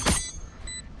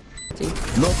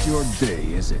 Not your day,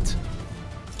 is it?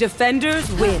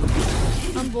 Defenders win.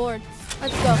 I'm bored.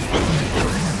 Let's go.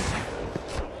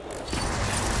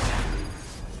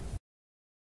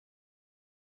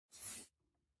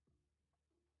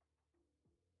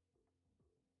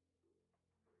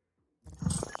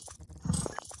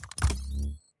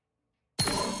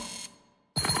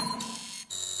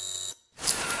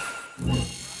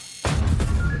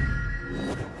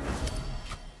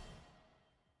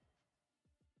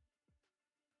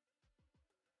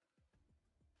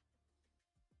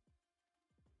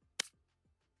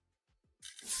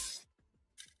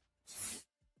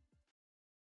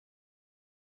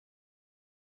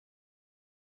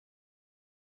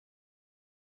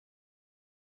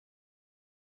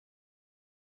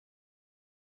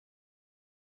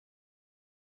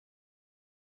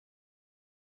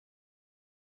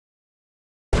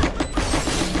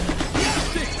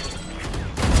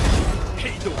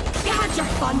 Got your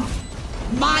fun.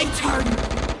 My turn.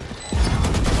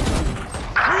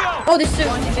 Oh, this is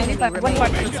One enemy one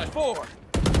part. remaining. Four.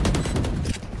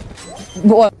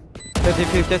 What?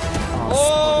 30.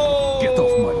 Oh! Get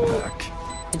off my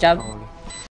back. Good job.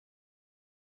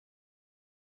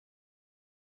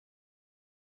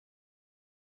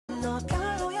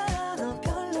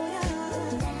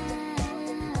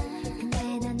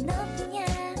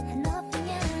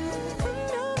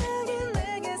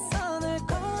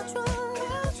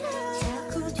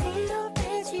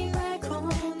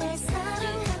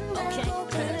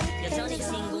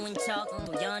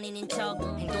 연인인 척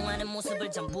행동하는 모습을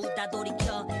전부 다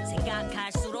돌이켜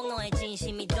생각할수록 너의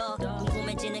진심이 더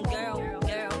궁금해지는 girl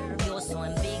You're so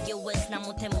ambiguous 난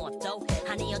못해 무엇도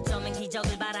아니 어쩌면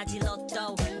기적을 바라지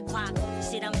로또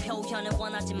확실한 표현을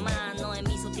원하지만 너의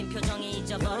미소 띈 표정에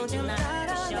잊어버리지 나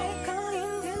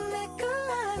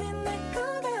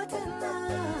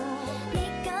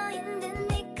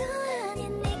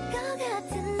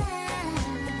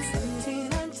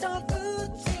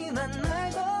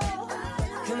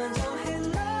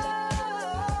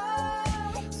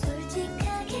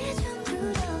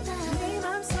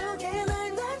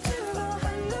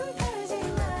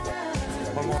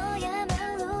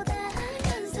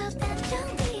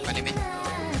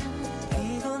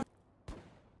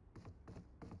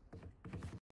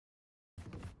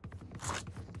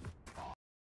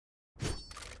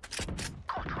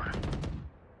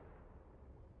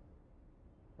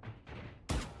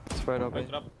Bird OP.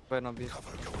 Drop. Bird OP.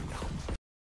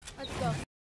 Let's go.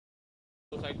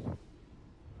 Two side.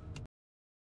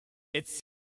 It's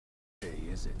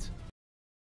is it?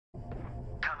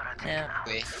 Yeah.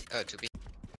 Wait, to be.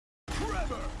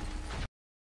 Trevor!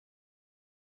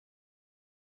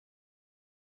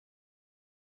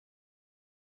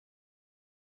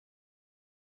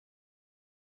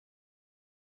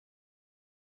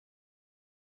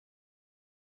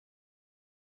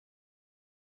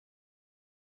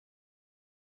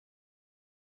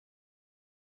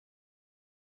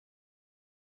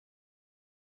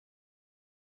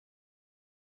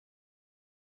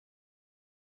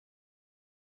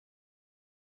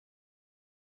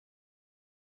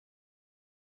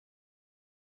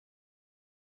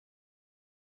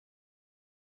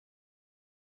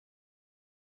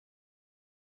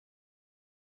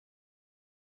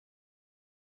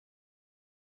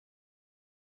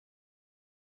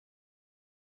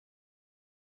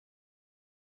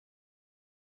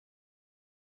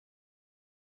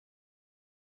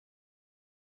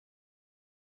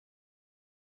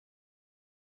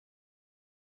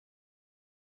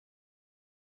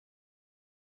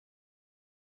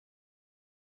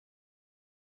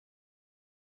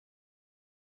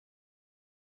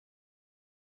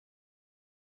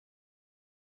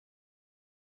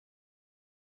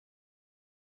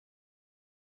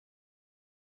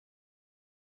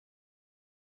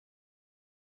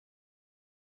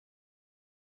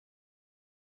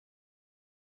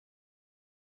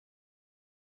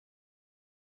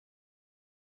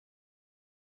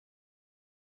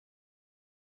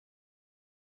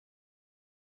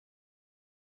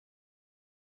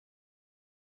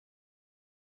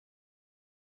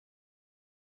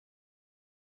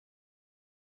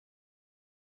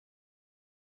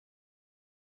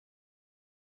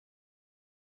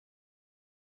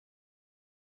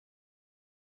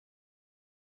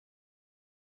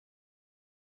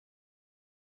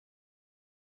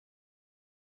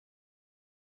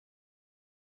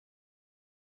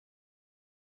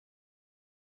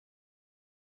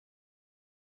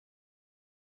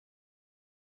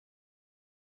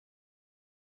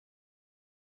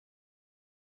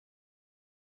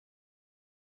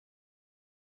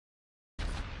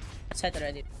 Set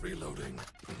already. Reloading.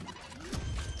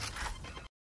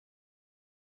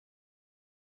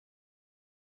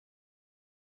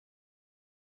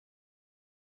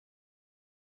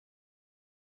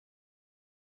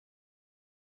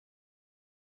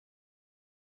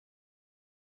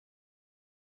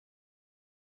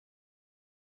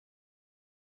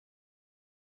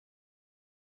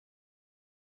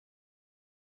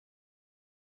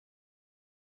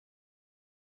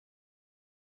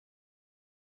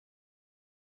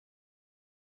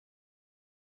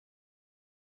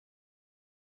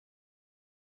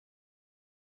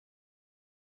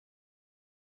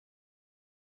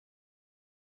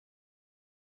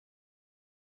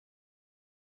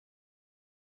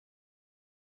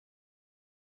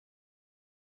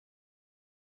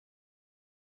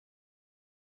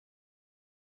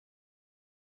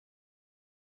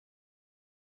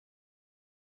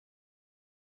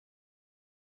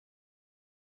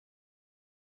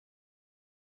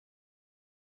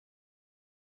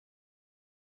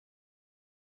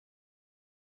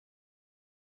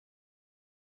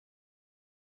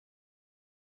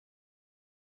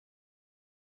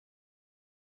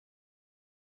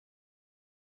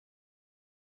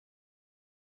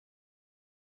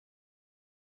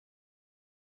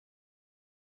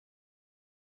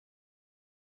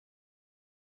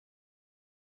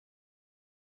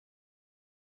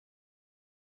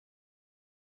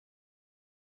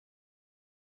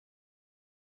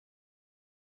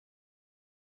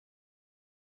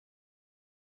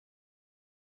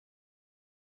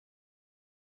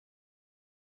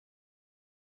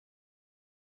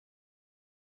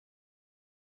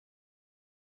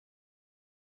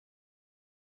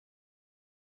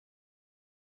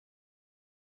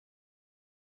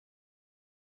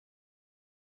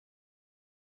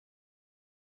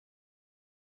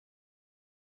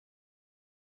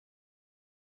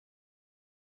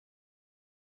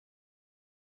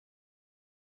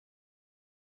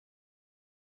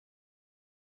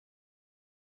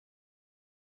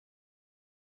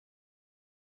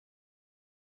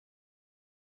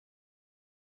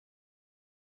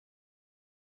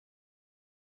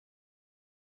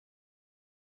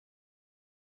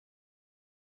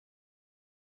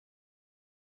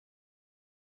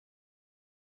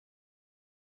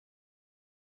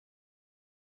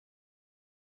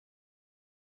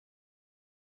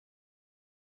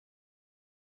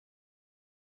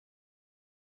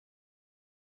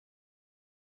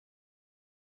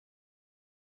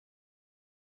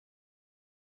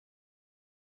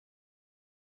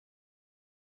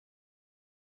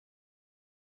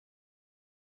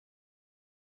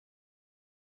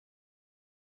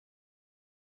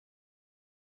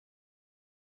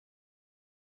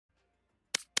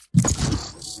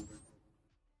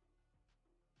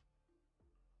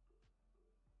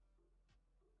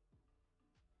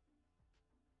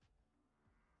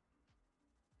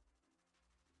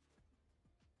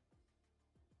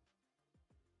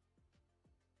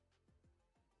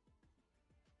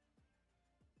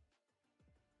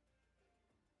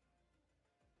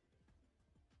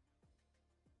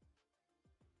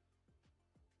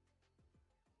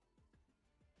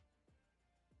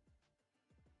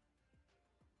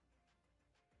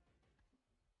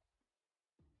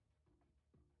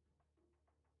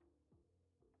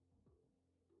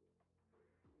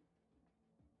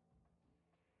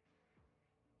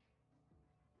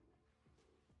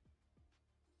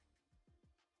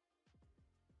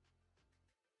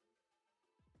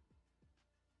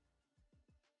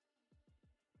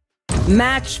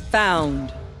 Match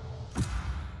found.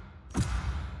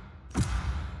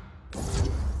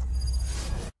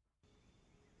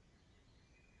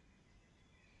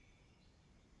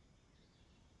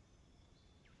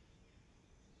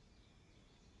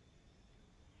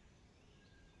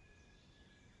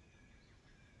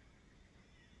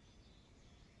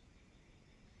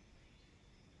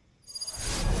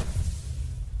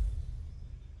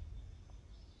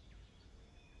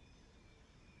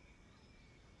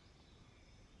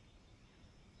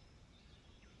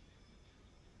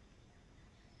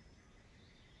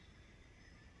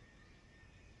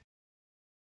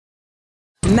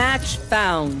 Match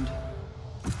found.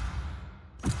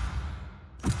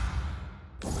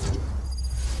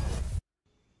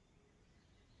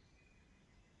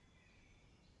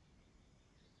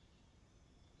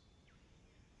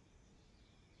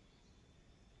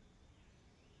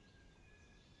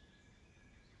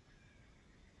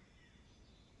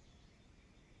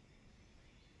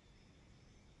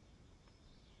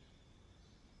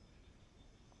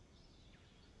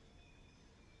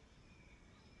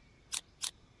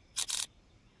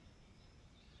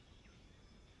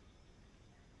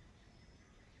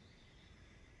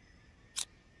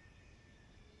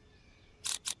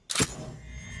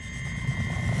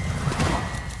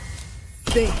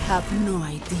 They have no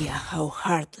idea how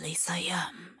heartless I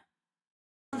am.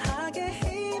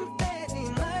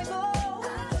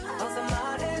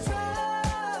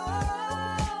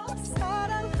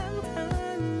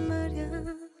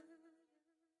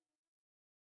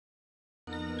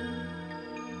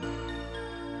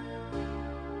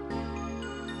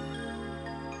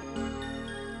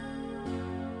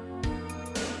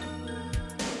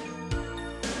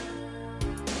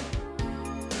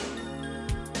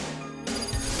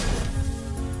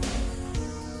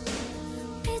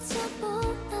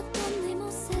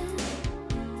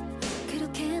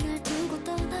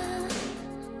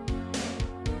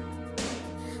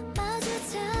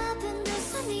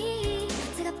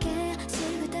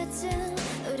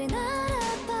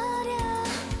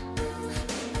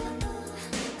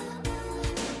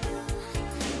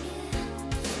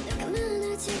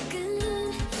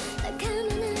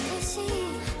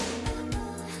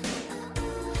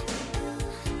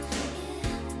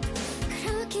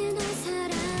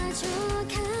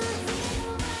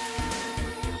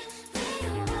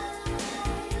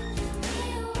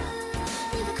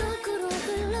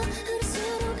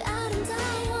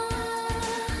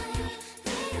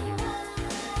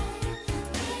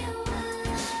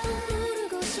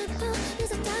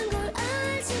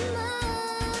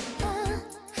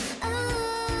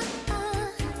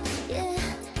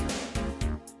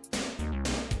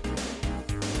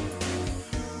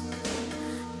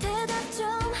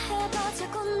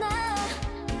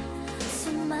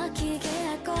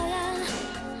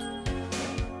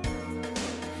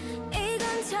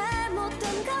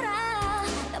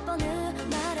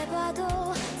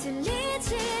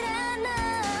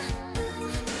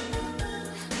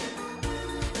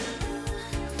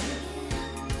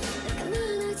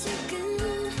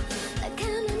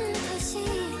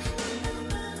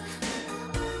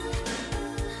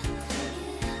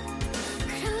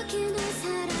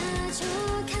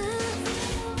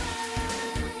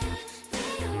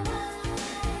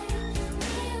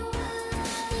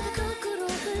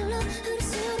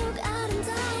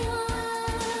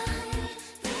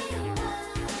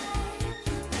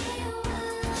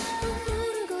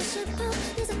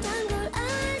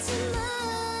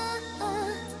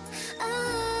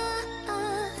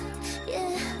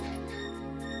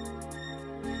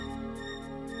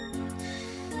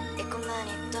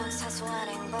 사소한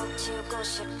행복 지우고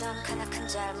싶던 하나 큰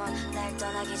잘못 날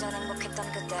떠나기 전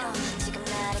행복했던 그대로 지금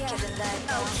날 잊게 된다.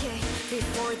 Okay,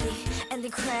 before the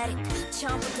ending credit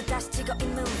처음부터 다시 찍어 이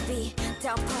movie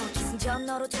downpour 기승전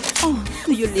너로 Oh,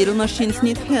 do your little machines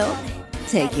need help?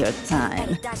 Take your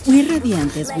time. We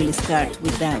Radiantes will start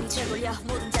without you.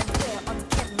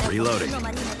 Reloading.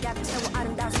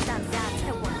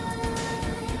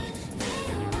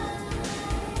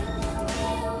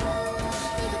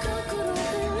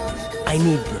 I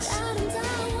need this.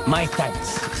 My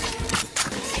thanks.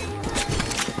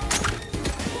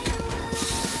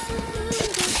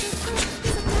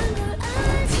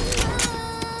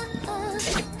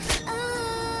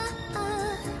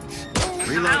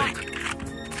 Reloading.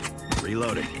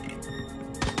 Reloading.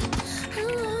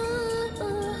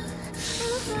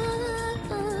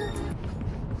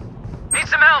 Need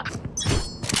some help!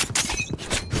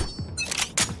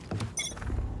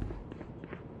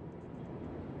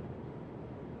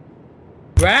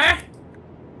 Where?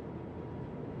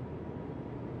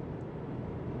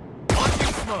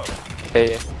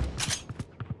 Hey.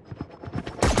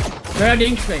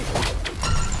 Reloading straight.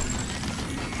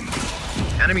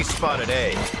 Enemy spotted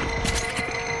A.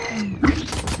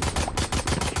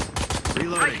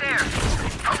 Reloading. Right there.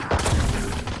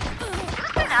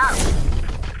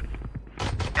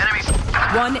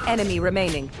 One enemy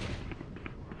remaining.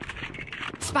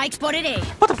 Spike spotted A.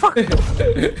 What the fuck?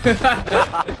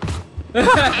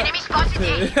 Enemy spotted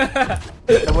A.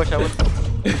 Shower.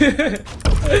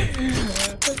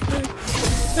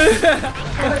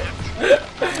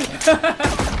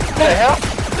 What the hell?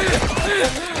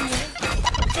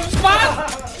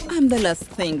 I'm the last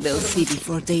thing they'll see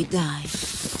before they die.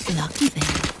 Lucky them.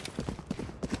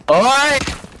 Oi!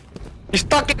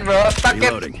 Stuck it, bro. Stuck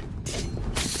Reloading.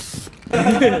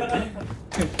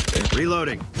 it.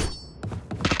 Reloading.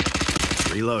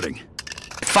 Reloading.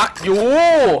 Fuck you!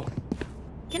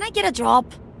 Can I get a drop?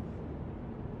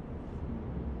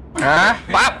 Huh?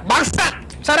 Bastard!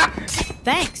 Shut up!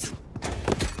 Thanks.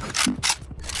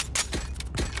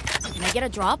 Can I get a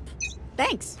drop?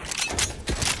 Thanks.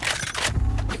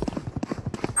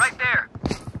 Right there.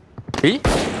 Ý?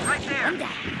 Right there.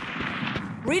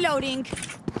 Reloading.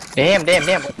 Damn.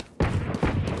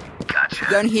 Gotcha.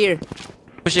 Gun here.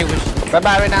 Pushing. Bye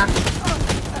bye right now.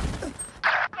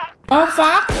 Oh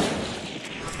fuck!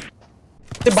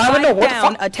 Spike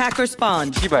down, attacker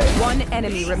spawn. Chi vậy? One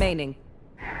enemy remaining.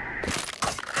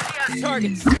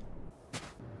 Targets.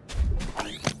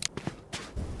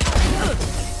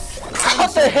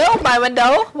 What the hell, my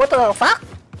window? What the fuck?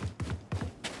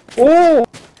 Oh,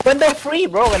 window free,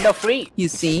 bro. Window free. You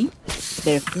see?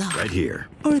 They're flawed. Right here.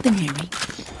 Ordinary.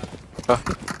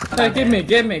 Hey, give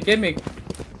me.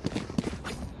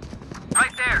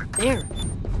 Right there. There.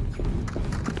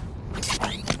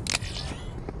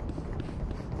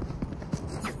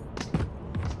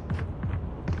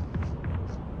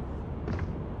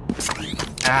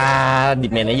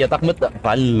 Điệp này nãy giờ tắt mic á,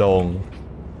 phải lồn.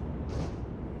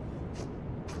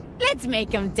 Let's make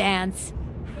them dance.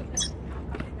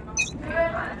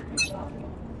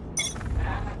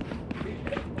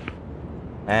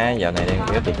 Dạo này đang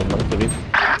kéo tiền bắn tôi biết.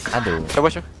 Được. Sao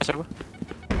quá.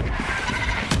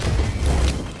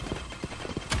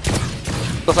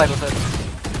 Go side.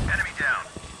 Enemy down.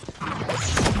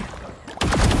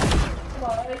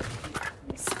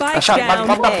 Spike Shot, down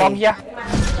bắn bomb A. here.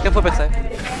 Careful backside.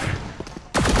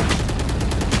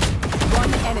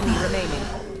 One enemy remaining.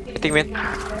 Hitting mid.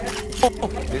 Oh,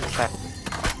 this is bad.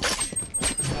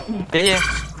 Yeah.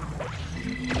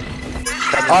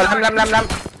 Oh, lâm.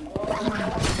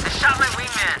 Shot my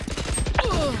wingman.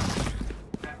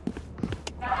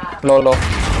 Low.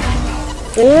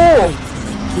 Oh!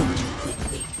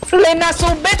 Lena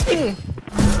so betting.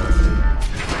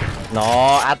 No,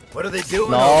 What are they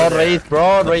doing? no, over there? Raze,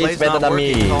 bro. The Raze play's better not than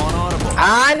working. me. Call an audible.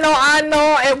 I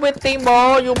know everything,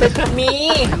 bro. You bet with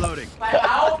me. Reloading.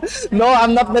 No,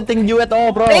 I'm not betting you at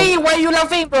all, bro. Hey, why you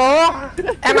laughing, bro?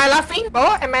 Am I laughing,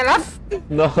 bro? Am I laughing?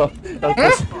 No,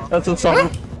 that's so sorry.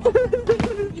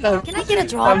 Can I get a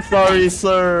drop? I'm sorry,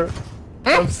 sir.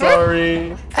 I'm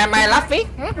sorry. Am I laughing?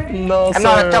 No, I'm sir.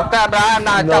 not a joker, bro. I'm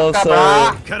not a No, joker, sir.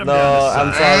 bro. Cut him No, down to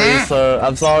I'm size. sorry, sir.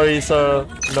 I'm sorry, sir.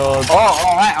 No,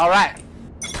 Oh, alright.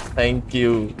 thank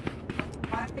you.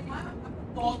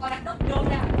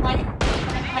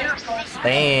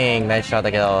 Dang, nice shot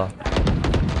again.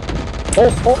 Oh,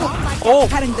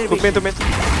 to mid.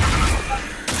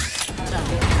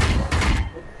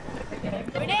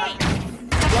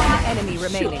 One enemy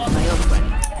remaining.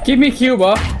 Give me Q,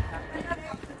 bro.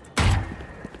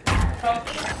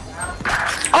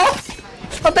 Oh!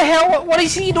 What the hell? What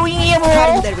is he doing here,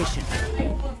 bro?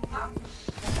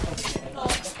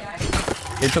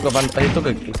 He took a gun.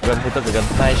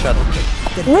 Nice shot.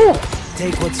 Ooh!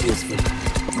 Take what's useful.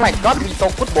 Oh my god, we so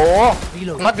good, bro.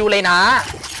 Not you, Lena.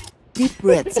 Deep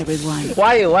breaths, everyone.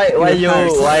 Why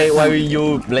will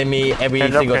you blame me every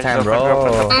single time,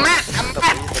 bro? I'm mad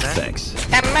Thanks.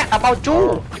 about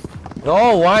you.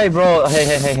 No, why, bro?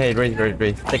 Hey,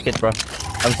 Raze, take it, bro.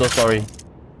 I'm so sorry.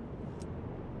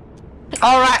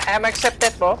 Alright, I'm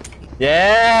accepted, bro.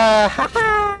 Yeah.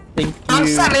 Thank I'm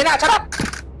you. sorry, Lena. Shut up.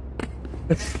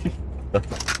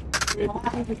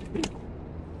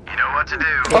 You know what to do.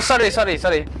 Oh, sorry.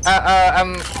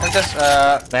 I'm just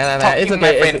it's talking to okay.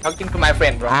 my friend. Talking to my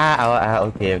friend, bro.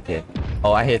 Okay.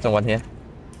 Oh, I hear someone here.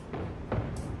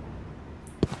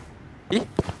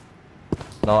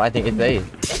 No, I think it's A.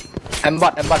 I'm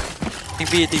bot.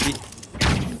 TV.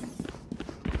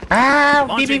 Ah,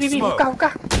 B. Buka.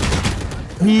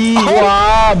 B.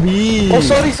 Wow, B. Oh,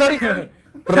 sorry. Bro.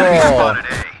 Spotted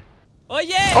A. Oh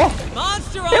yeah! Oh.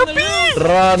 Monster on the loose!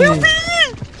 Run.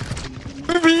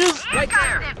 Right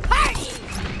there.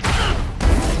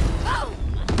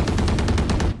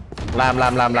 làm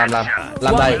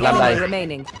đây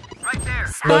remaining.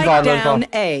 Đơn Spike con down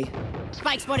A.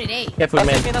 Spike spotted A. careful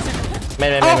man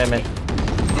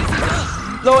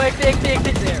Low XD.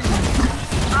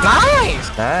 Nice.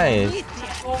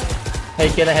 Hey,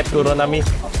 can I have Kuronami?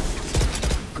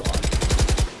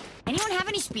 Anyone have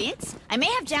any splits? I may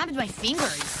have jammed my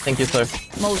fingers. Thank you, sir.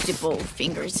 Multiple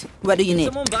fingers. What do you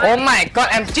need? Oh my god,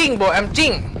 I'm Jing, bro. I'm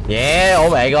Jing. Yeah, oh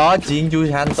my god,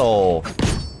 Jinju Santo.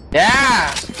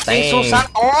 Yeah. Jing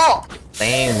Susanto.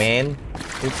 Dang, man.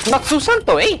 Not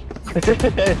Susanto, eh?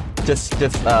 just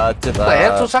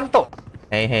Susanto.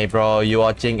 Hey, bro, you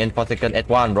are Jing in 4 second at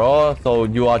 1, bro. So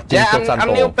you are Jing Susanto.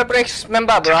 I'm new PepperX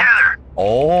member, bro.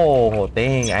 Oh,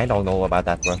 dang, I don't know about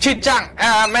that, bro. Chang.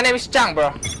 My name is Chang,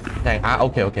 bro. Dang,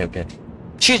 okay.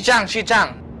 Chang.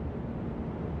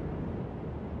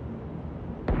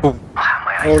 Oh,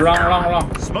 wrong.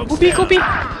 Copy.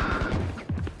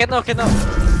 Get no.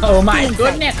 Oh my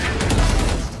goodness.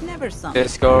 Never saw.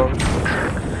 Let's go.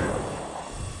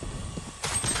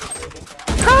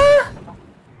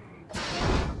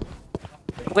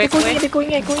 Wait. Go in.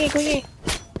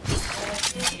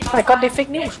 I got the fake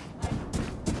news.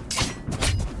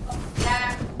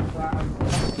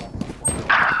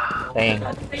 Dang.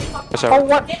 Oh,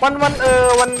 one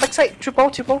backside. Triple.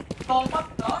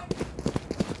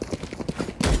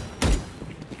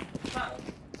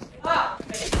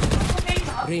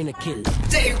 Reina kill.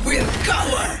 They will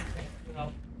cover.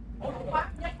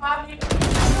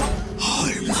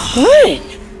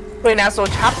 Reina so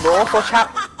sharp, bro. So sharp.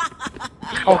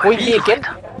 Oh, going here again.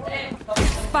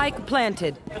 Spike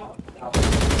planted.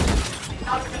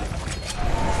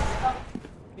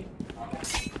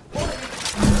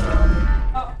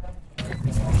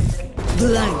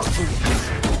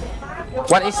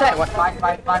 What is that? What?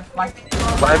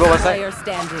 Player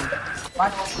standing.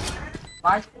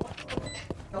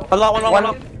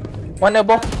 One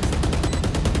elbow.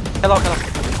 Hello.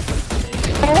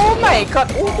 Oh my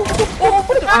god. Oh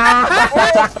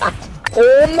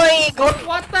my god.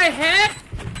 What the heck?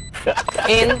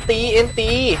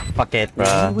 NT. Fuck it,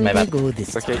 bro. My bad.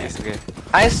 It's okay.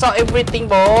 I saw everything,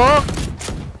 bro.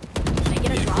 Can I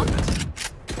get a drop?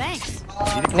 Thanks.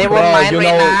 Never Bro, mind,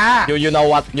 Reina. you know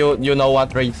what,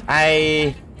 Reese?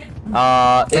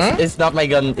 It's not my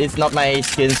gun, it's not my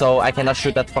skin, so I cannot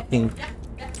shoot that fucking.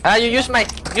 You use my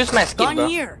skin, bro.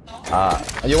 Here.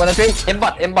 You wanna trade?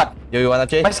 Aimbot. You wanna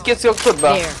trade? My skin so good,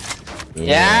 bro. There.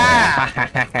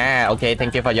 Yeah. Okay,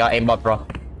 thank you for your aimbot, bro.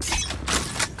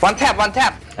 One tap.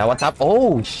 What's up?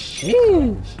 Oh, shit.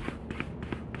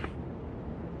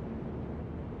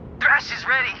 Thrash is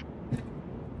ready.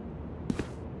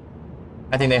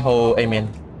 I think they hold amen,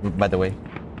 by the way.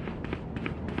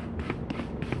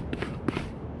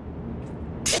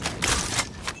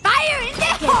 Fire in the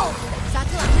hole.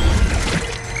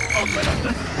 Open up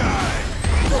the sky.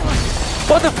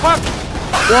 What the fuck?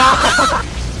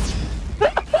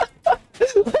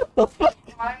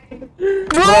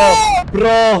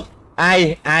 Bro,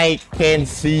 I can't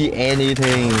see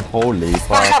anything. Holy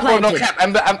fuck. Bro, no cap.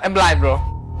 I'm blind, bro.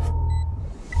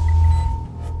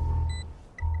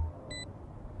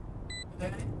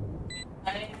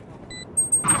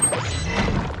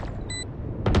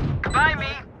 Goodbye, me.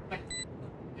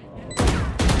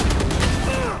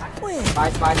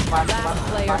 Last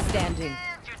player standing.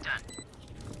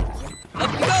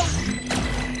 Let's go.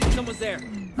 Someone's there.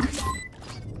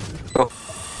 Go.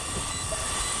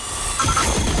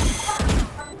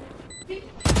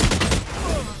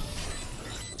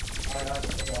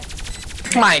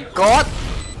 My god.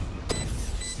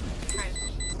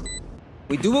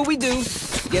 We do what we do.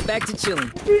 Get back to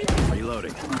chilling.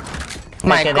 Reloading.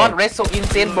 My god, Red so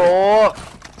insane, bro.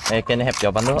 Hey, can I have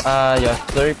your bundle? Your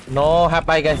third. No, half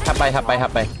by guys, half by.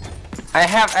 I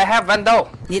have Vandal.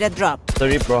 Need a drop.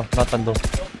 Sorry, bro, not bundle.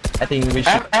 I think we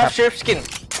should. I have Sheriff skin.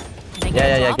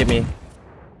 Yeah, give me.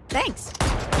 Thanks.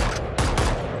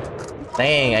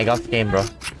 Dang, I got game, bro.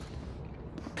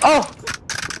 Oh,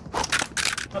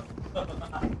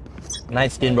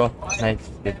 Nice skin, bro. Nice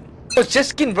skin. it's just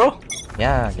skin, bro.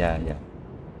 Yeah.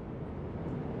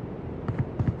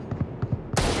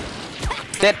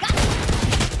 Dead.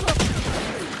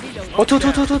 Oh, two.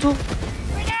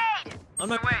 On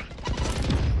my way.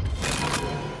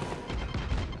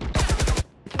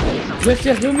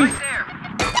 Just do me.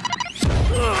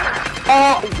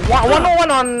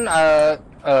 One on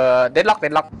deadlock.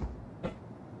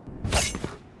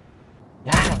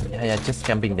 Yeah, just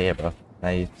camping there, bro.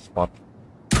 Nice spot.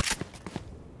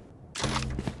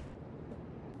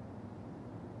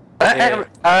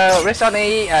 Rest on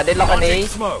A, deadlock on A.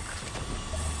 Smoke.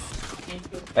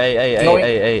 Hey.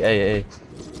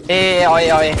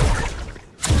 Oi.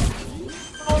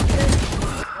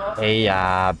 Hey,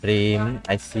 Brim,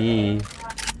 I see.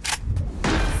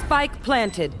 Spike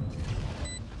planted.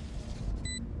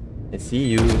 I see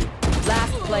you.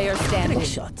 Last player standing.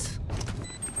 Shots.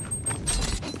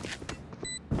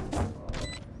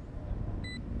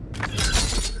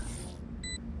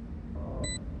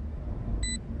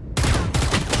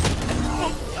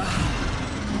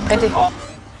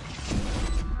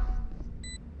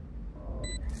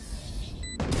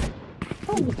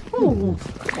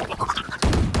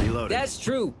 That's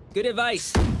true. Good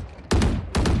advice.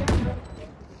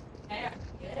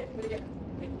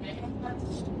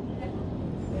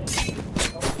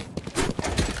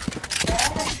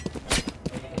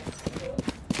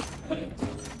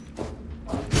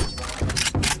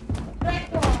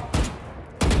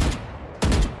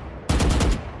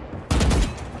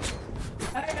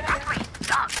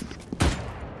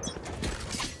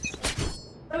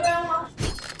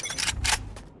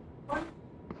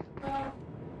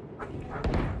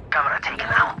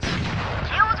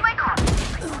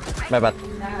 My bad.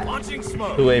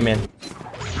 2A man.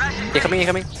 They're coming,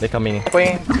 incoming. They're coming.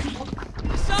 Going.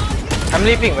 I'm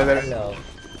leaving.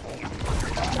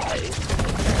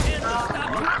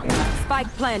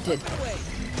 Spike planted.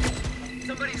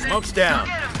 Smoke's down.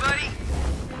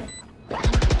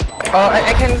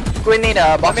 I can grenade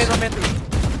a box.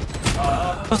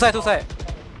 Two side.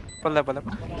 One left.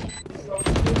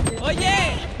 Oh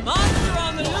yeah! Monster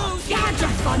on the loose! Gotcha,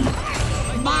 fun!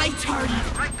 My turn!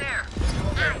 Right there!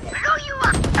 Blow you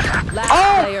up! Last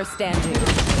player standing.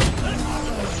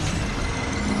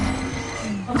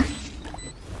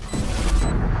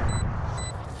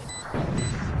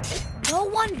 No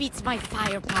one beats my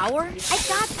firepower. I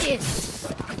got this!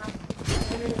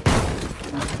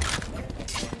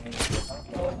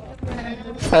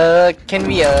 Can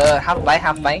we half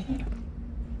buy?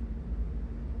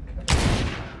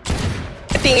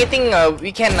 I think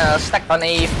we can stack on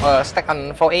A, stack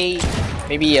on 4A,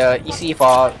 maybe easy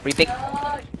for retake.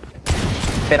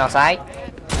 Depend on side.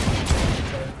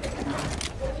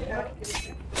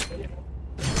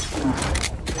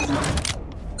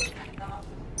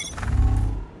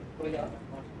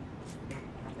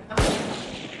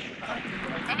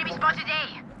 Enemy spotted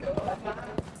A!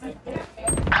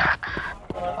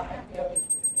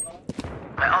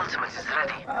 My ultimate is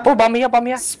ready. Oh, bomb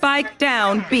here. Spike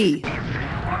down B.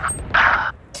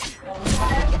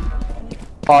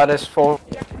 Oh, there's 4.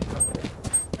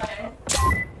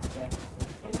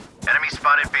 Enemy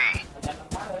spotted B.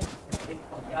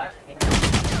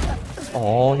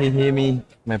 Oh, he hear me.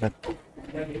 My bad.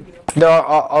 They're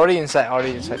already inside.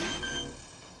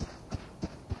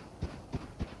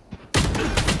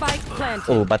 Spike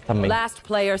planted. Oh, but coming. Last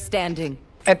player standing.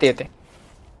 I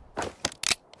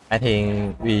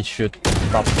think we should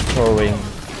stop throwing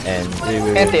and we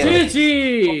will.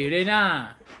 GG,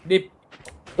 Reina. Dip.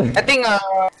 I think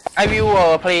I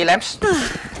will play lamps.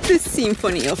 The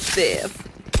symphony of death.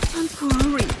 I'm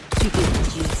sorry to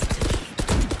get used.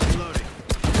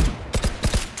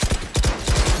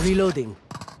 Reloading.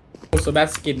 Also bad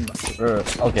skin.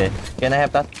 Okay, can I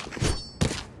have that?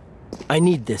 I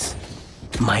need this.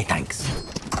 My thanks.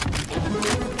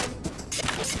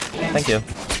 Thank you.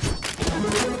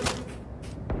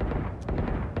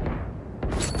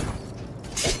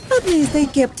 At least they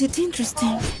kept it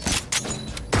interesting.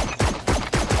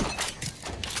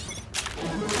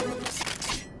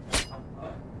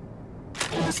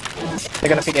 They're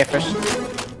gonna pick A first.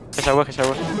 Shower.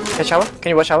 Can shower? Can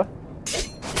you watch shower?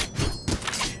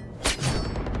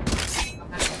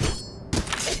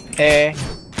 A.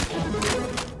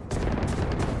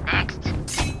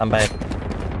 I'm back.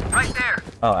 Right there.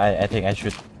 Oh, I think I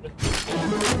should.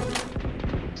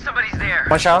 Somebody's there.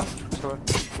 One shower.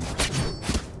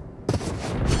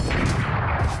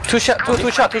 Two shot.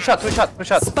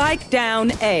 Spike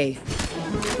down A.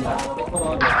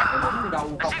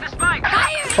 I see the spike.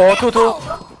 Oh, two.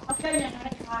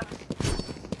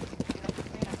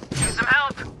 Need some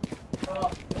help.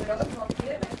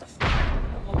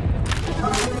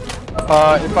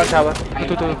 In front shower.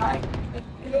 Two.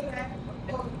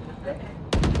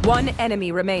 One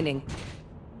enemy remaining.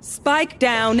 Spike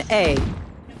down A.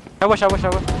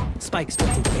 Shower. Spike's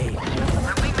planted A.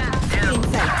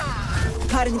 Inside.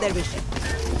 Cutting their vision.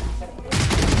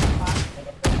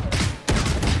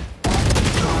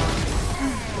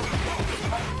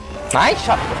 Nice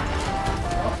shot.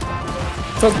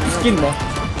 So skin mo.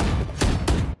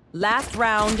 Last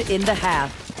round in the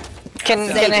half. Can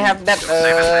I have that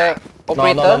operator?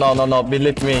 No.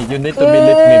 Believe me. You need to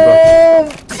believe me,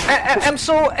 bro.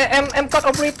 I'm got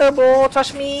operator, bro.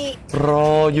 Trust me.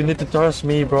 Bro, you need to trust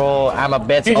me, bro. I'm a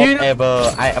best of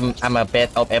ever. I'm a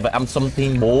best of ever. I'm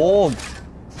something, bro.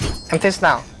 I'm TenZ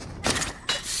now.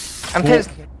 I'm TenZ.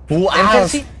 Who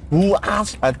asked? Who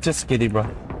asked? Just kidding, bro.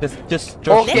 Just.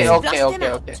 Okay.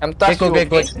 I'm touch you.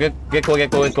 Get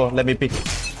go. Let me pick.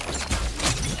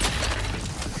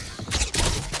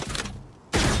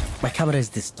 My camera is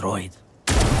destroyed.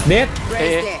 Dead.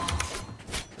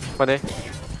 What day?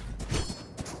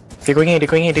 They're going in.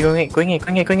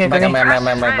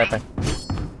 Back.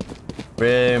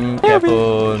 Rim,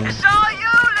 careful.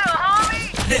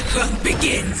 The hunt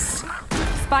begins.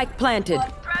 Spike planted.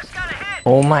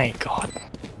 Oh my god.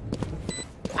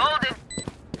 Folded.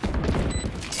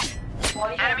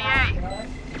 Enemy A.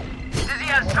 Dizzy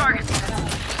has targets.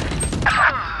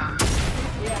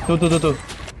 Two.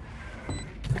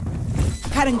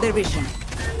 Cutting their vision.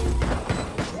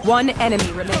 One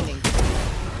enemy remaining.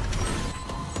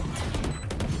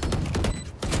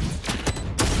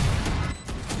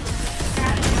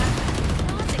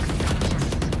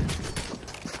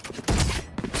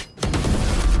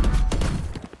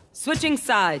 Switching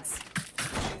sides.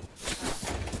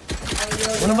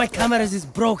 One of my cameras is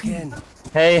broken.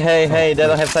 Hey, they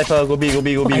don't have cypher. Go B.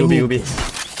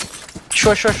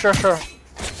 Sure.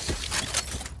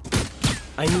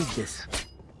 I need this.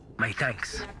 My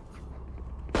thanks.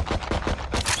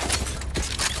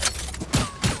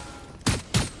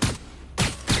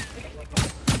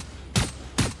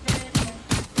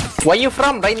 Where you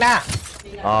from right now?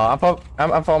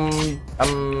 I'm from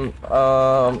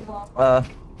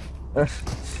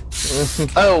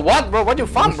what, bro? Where you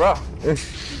from, bro?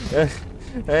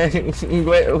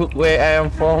 where I am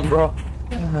from, bro.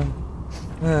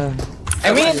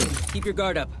 I mean, keep your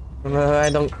guard up. I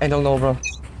don't know, bro.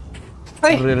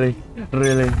 Hey. Really.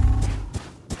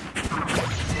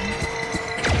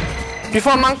 You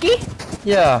from Monkey?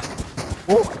 Yeah.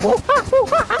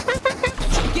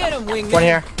 Get him, wingman. One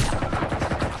here.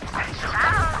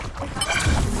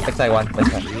 Backside one.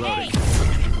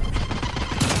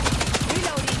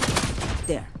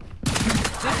 There.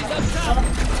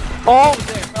 Oh!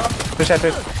 Two side.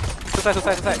 Two side.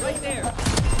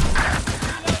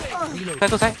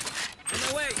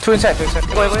 Two inside.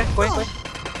 Go away.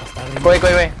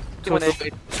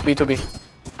 To B.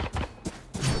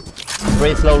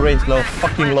 Range low.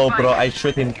 Fucking low, bro. I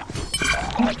shoot him.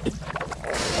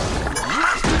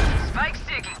 Spike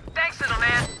sticking. Thanks, little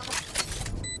man.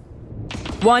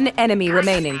 One enemy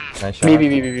remaining. Nice shot.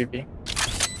 B.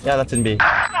 Yeah, that's in B.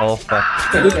 Oh fuck.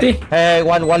 Guilty. Hey,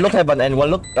 one look heaven and one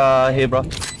look here, bro.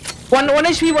 One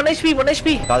HP.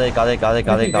 Got it.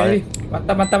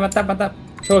 Mantap.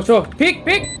 Show. Pick.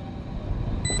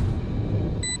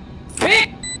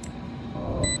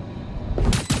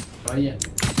 Oh iya.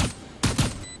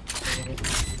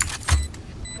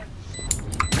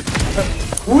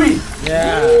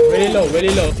 Yeah, very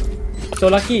low. So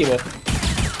lucky, bro.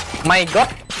 My god.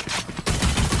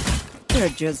 They're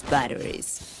just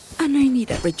batteries. And I need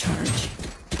a recharge.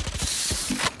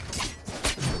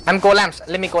 I'm go lamps.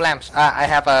 Let me go lamps. I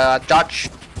have a George.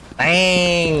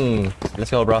 Dang.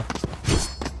 Let's go, bro.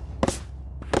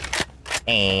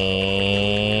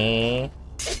 Hey,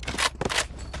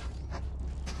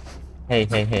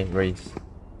 Race.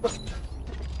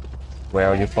 Where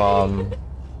are you from?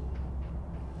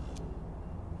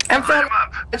 I'm from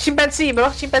chimpanzee, bro.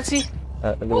 Chimpanzee.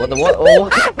 What? Oh.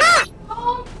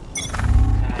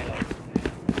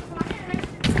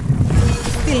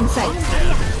 Still inside.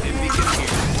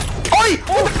 Oi!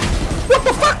 Oh!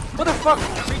 What the fuck?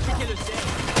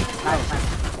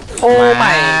 Oh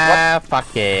my god.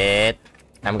 Fuck it.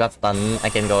 I'm got stun. I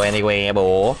can go anywhere,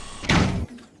 bro.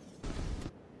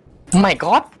 Oh my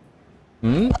god.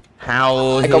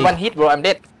 How? I got one hit, bro. I'm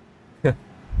dead.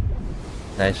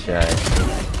 Nice shot.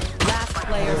 Last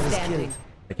player standing.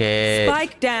 Okay.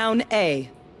 Spike down A.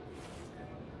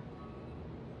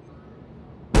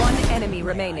 One enemy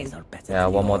remaining. Yeah,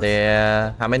 one more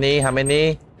there. How many?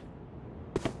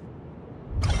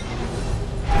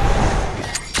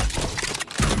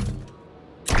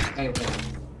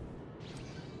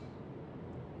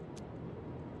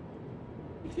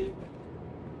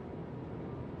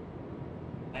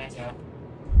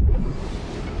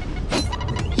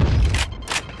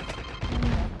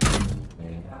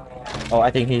 Oh, I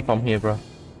think he from here, bro.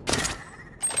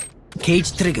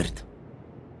 Cage triggered.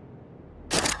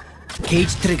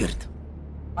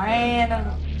 I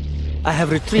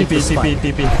have retrieved the spike.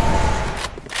 TP.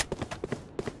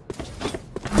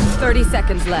 30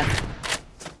 seconds left.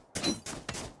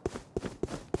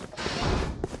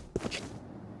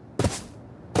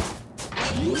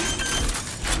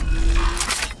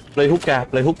 Play hookah.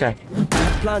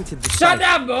 Planted the Shut spike.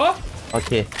 up, bro.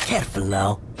 Okay. Careful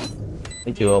now.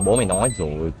 Thấy chưa, bố mày nói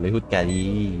rồi, lấy hookah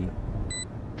đi.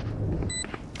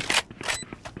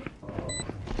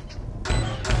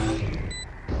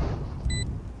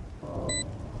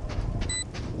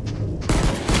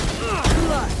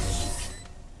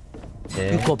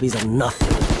 You copies are nothing.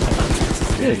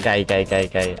 Cay. Ảnh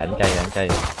cay.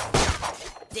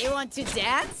 Do you want to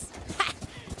dance?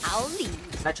 I'll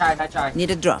leave. I try.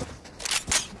 Need a drop.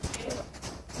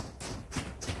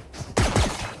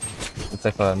 It's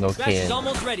like no Crash is can.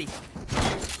 almost ready.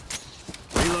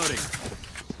 Reloading.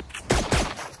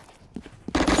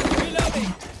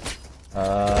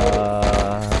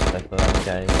 Like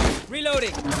cay.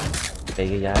 Reloading. Cay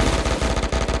cái giá.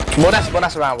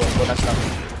 Bonus round.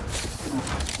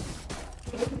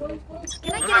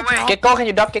 Can I get a drop? Gekko, can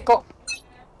you drop Gekko?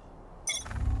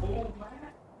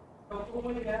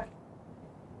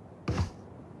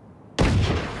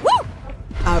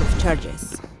 Out of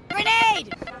charges.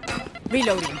 Grenade!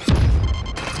 Reloading.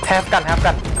 Have gun.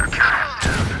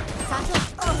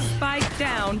 Spike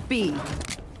down B.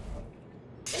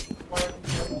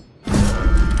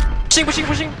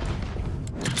 Pushing.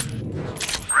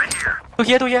 To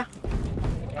here. Truthear.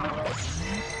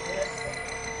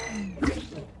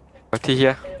 Right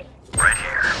here.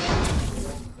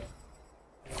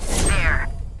 There.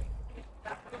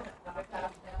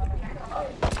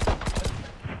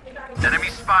 Enemy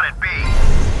spotted B.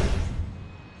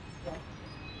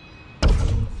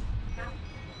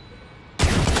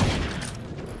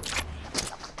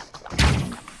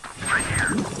 Right here.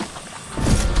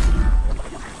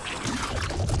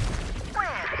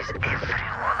 Where is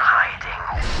everyone hiding?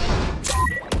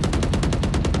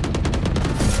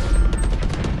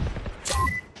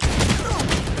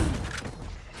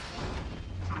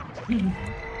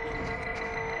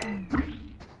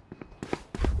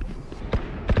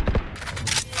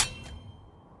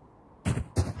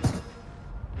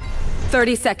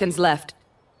 Thirty seconds left.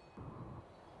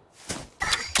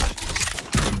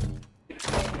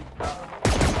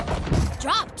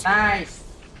 Dropped. Nice.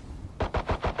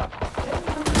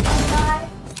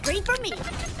 Great for me.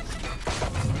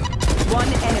 One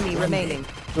enemy remaining.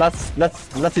 Let's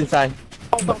inside.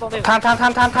 Time.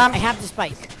 I have the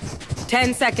spike.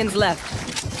 10 seconds left.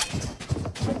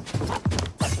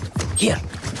 Here.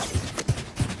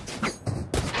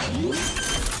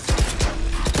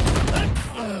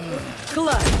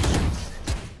 Clutch.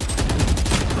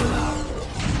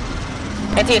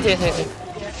 Enti.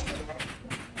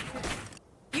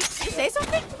 You say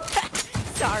something?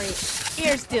 Sorry,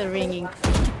 ear's still ringing.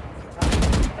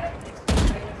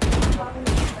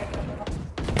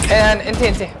 And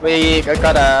Enti. We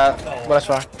got a bonus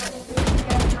round.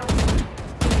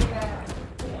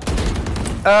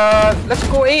 Let's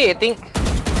go A, I think.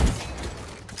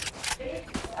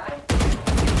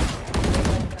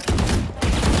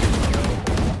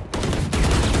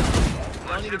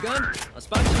 I need a gun. I'll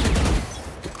spot you.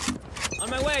 On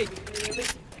my way.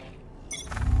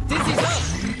 Dizzy's up.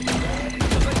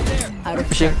 Somebody there.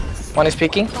 Pushing. One is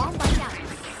peeking.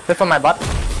 Wait for my bot.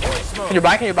 Can you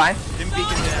blind? Dim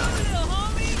beacon down.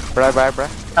 Bye.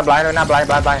 Not blind.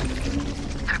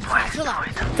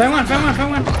 Found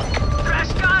one.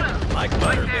 Crash got him. Like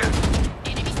butter.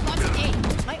 Enemy spotted A.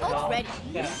 My ult's ready.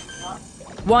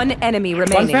 One enemy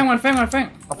remaining. One fang. I'm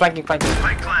flanking. Spike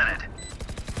planted.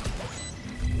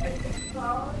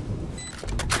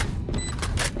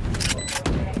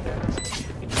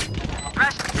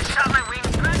 Crash, you shot my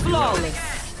wings. Flawless.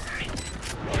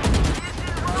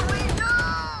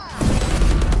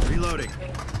 Reloading.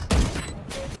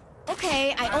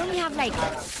 Okay, I only have like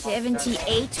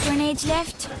 78 grenades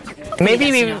left.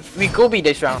 Maybe we go B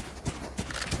this round.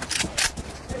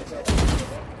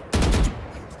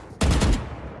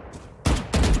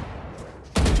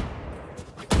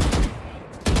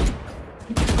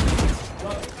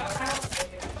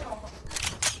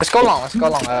 Let's go long. Let's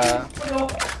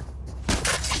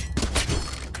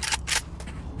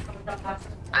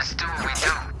do what we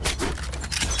do.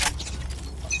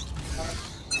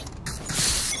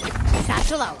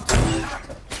 Satchel out.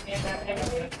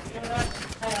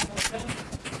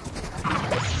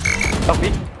 Top B.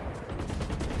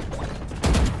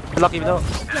 Lucky though.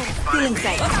 Still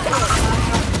inside.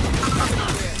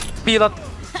 B lot.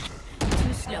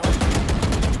 Too slow.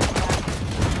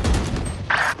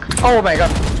 Oh my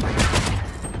god.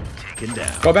 Taken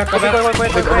down. Go back. Go.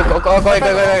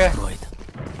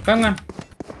 Found one.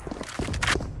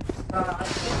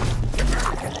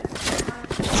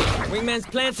 Wingman's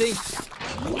planting.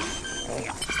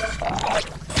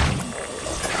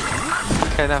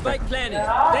 Okay, now. Spike planted.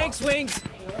 Thanks, Wings.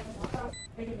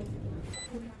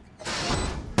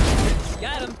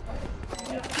 Got him.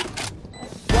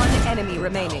 One enemy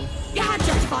remaining. You had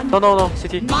your fun. No,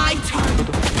 city. My turn.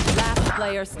 Last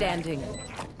player standing.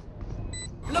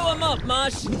 Blow him up,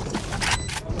 Mosh.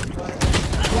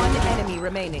 One enemy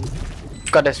remaining.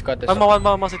 Got this. One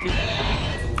more city.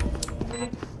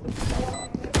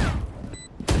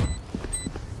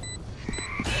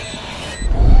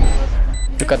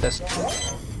 got this.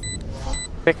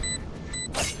 Pick.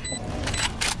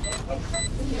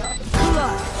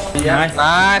 Yeah,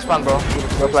 nice one, bro.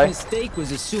 Go play. Mistake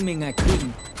was assuming I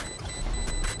couldn't.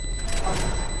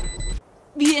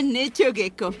 Bien hecho,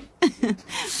 Gecko.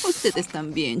 Ustedes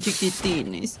también,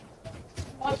 chiquitines.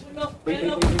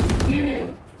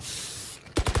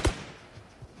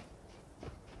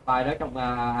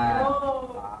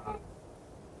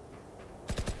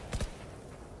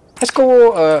 Let's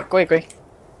go. Go away.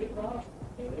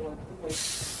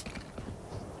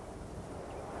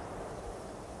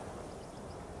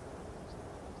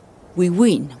 We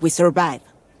win, we survive.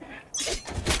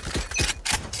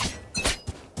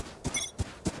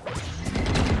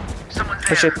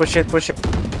 Push it, push it, push it.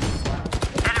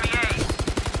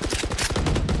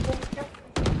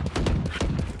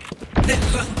 The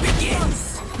hunt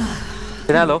begins.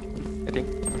 Hello, I think.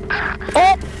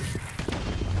 Oh!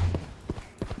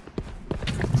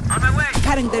 On my way.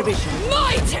 Cutting their vision.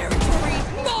 My territory,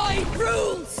 my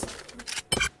rules.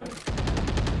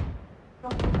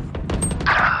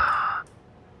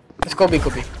 Let's go B, go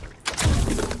B.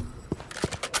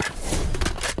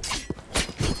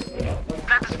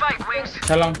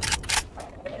 Long.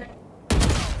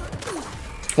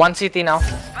 One CT now.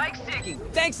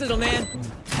 Thanks, little man.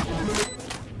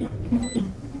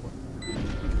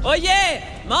 Oh yeah!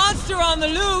 Monster on the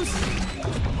loose!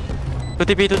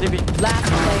 2TP, 2TP. Last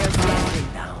player standing.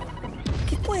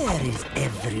 Where is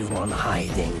everyone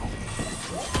hiding?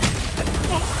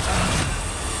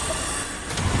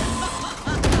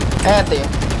 Anti.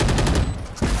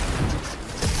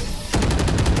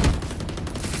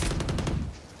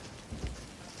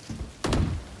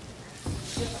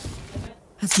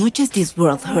 As much as this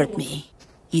world hurt me,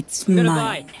 it's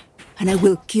mine, and I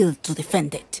will kill to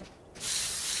defend it.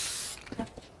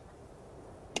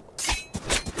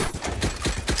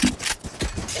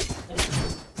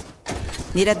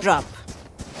 Need a drop.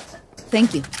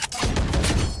 Thank you.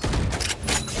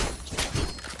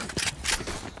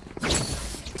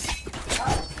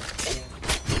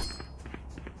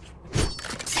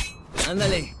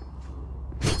 Ándale.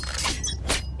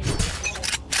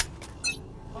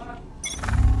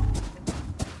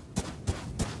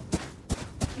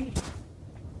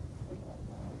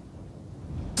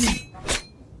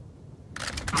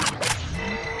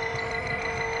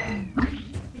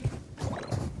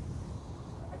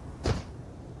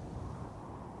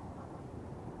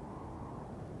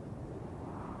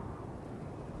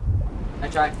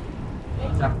 Try.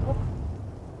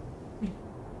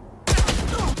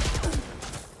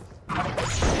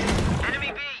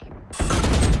 Enemy B.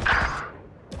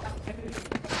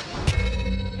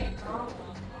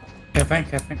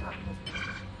 Careful.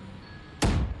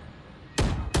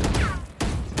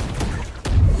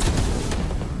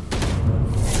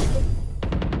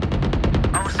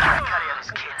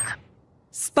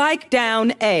 Spike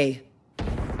down A.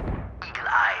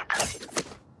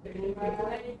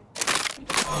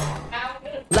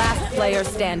 Last player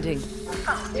standing.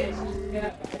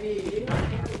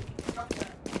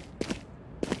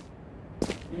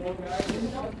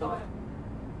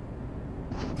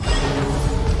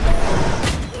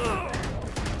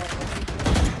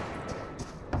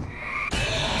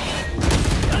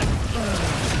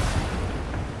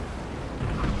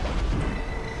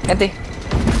 Anti.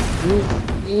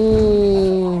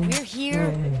 We're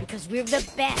here because we're the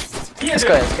best. Let's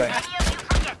go.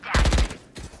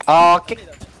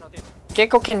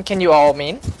 Gecko, can you all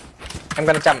main? I'm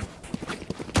gonna jump.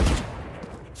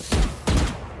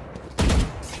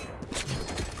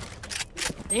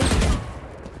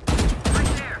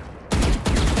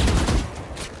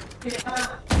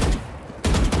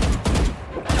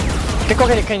 Gecko,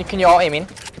 can you all aim in?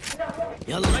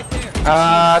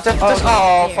 Just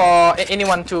all for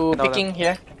anyone to picking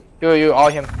here. You all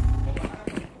him.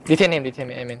 Detain him.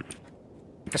 I mean.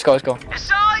 Let's go. It's all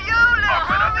you, little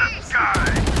homie.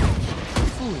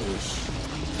 Foolish.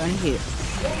 Turn here.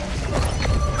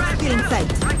 Get inside.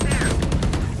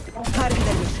 Cutting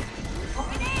their vision.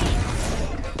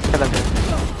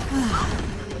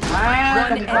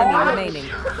 One enemy remaining.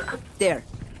 There.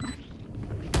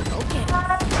 Okay.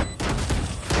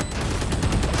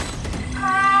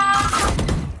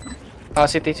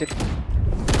 City.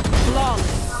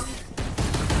 Flawless.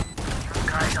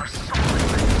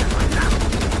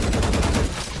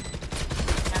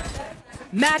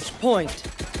 Match point.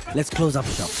 Let's close up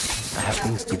shop. I have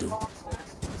things to do.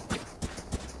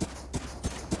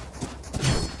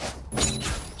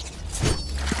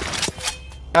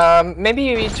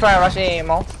 Maybe we try rush A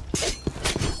more.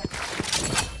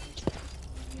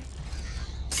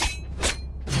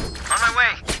 On my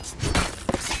way.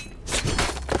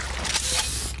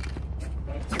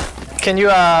 Can you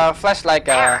flash like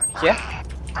here?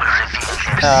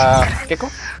 Gecko?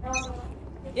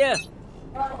 Yeah.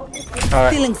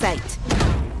 Alright. Feeling sight.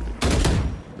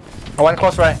 One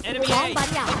close right. Enemy A.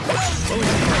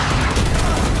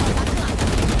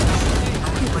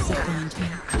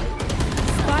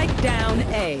 Spike down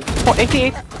A. Oh,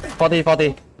 88. 40,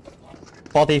 40.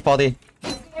 40, 40.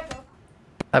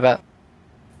 I bet.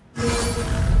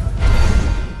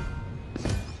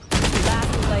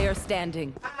 Last player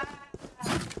standing.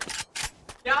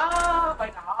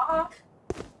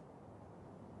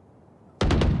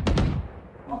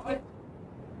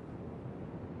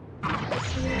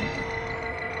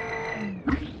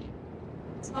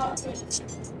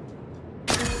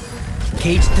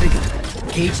 Cage trigger.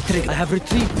 Cage trigger. I have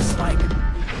retrieved the spike.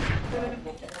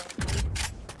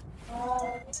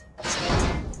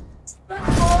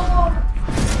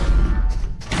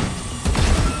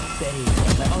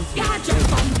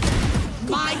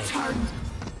 My turn.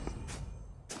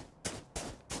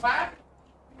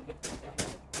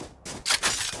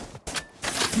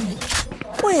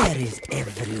 Where is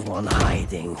everyone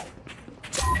hiding?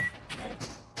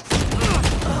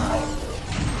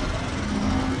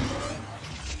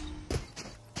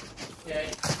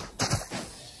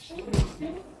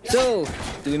 So,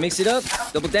 do we mix it up?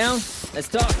 Double down? Let's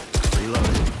talk.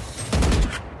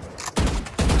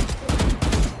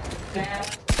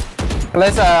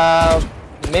 Let's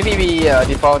maybe we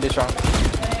default this round.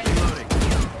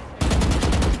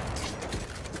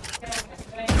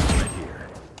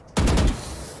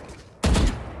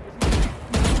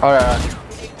 Alright.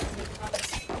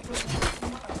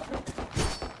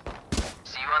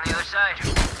 See you on the other side.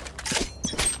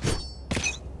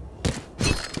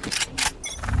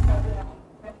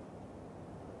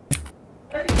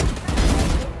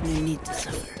 No need to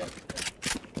suffer.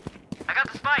 I got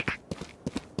the spike.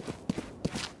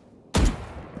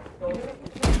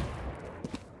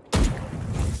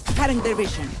 Cutting their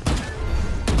vision.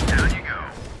 Down you go.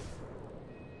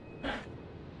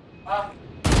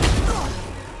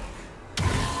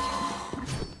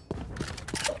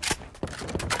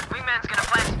 Wingman's gonna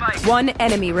plant spike. One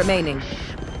enemy remaining.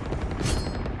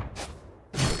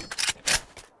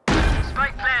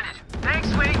 Spike planted. Thanks,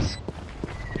 Wings.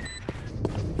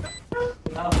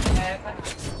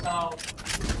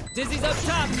 Dizzy's up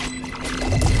top.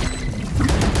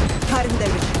 Cutting their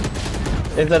vision.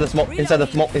 Inside the smoke, inside the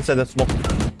smoke, inside the smoke.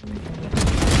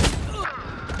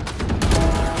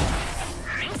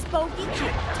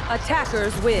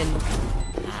 Attackers win.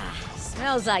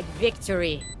 Smells like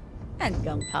victory and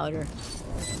gunpowder.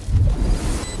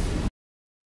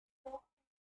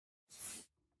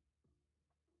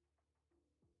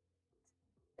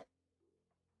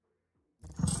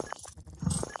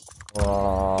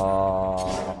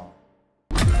 Wow.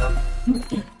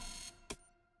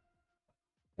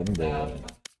 Cũng được.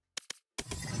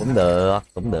 Cũng được,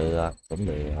 cũng được, cũng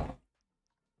được.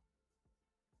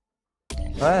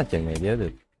 Quá chừng này đéo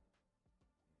được.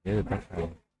 Đéo được tác hai.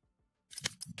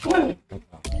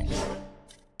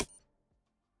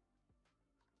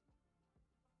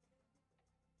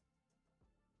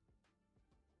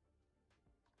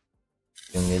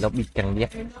 Chừng này nó biết căng giác.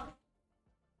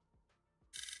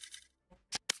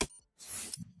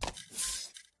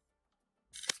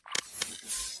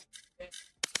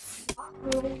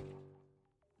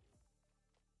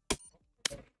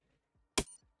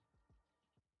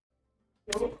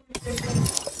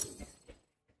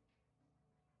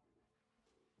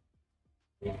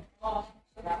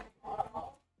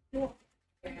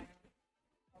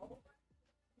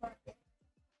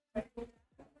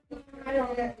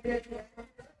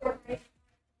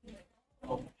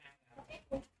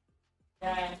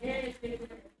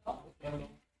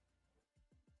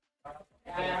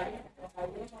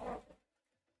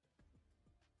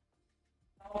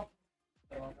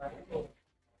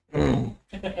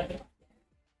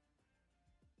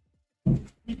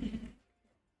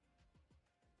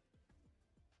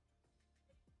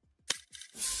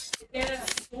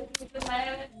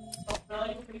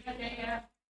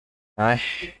 Hi,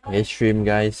 great stream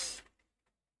guys.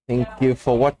 Thank you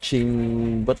for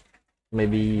watching, but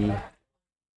maybe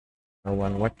no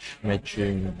one watch my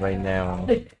stream right now.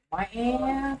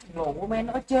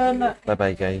 Bye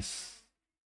bye guys.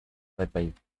 Bye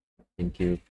bye. Thank you.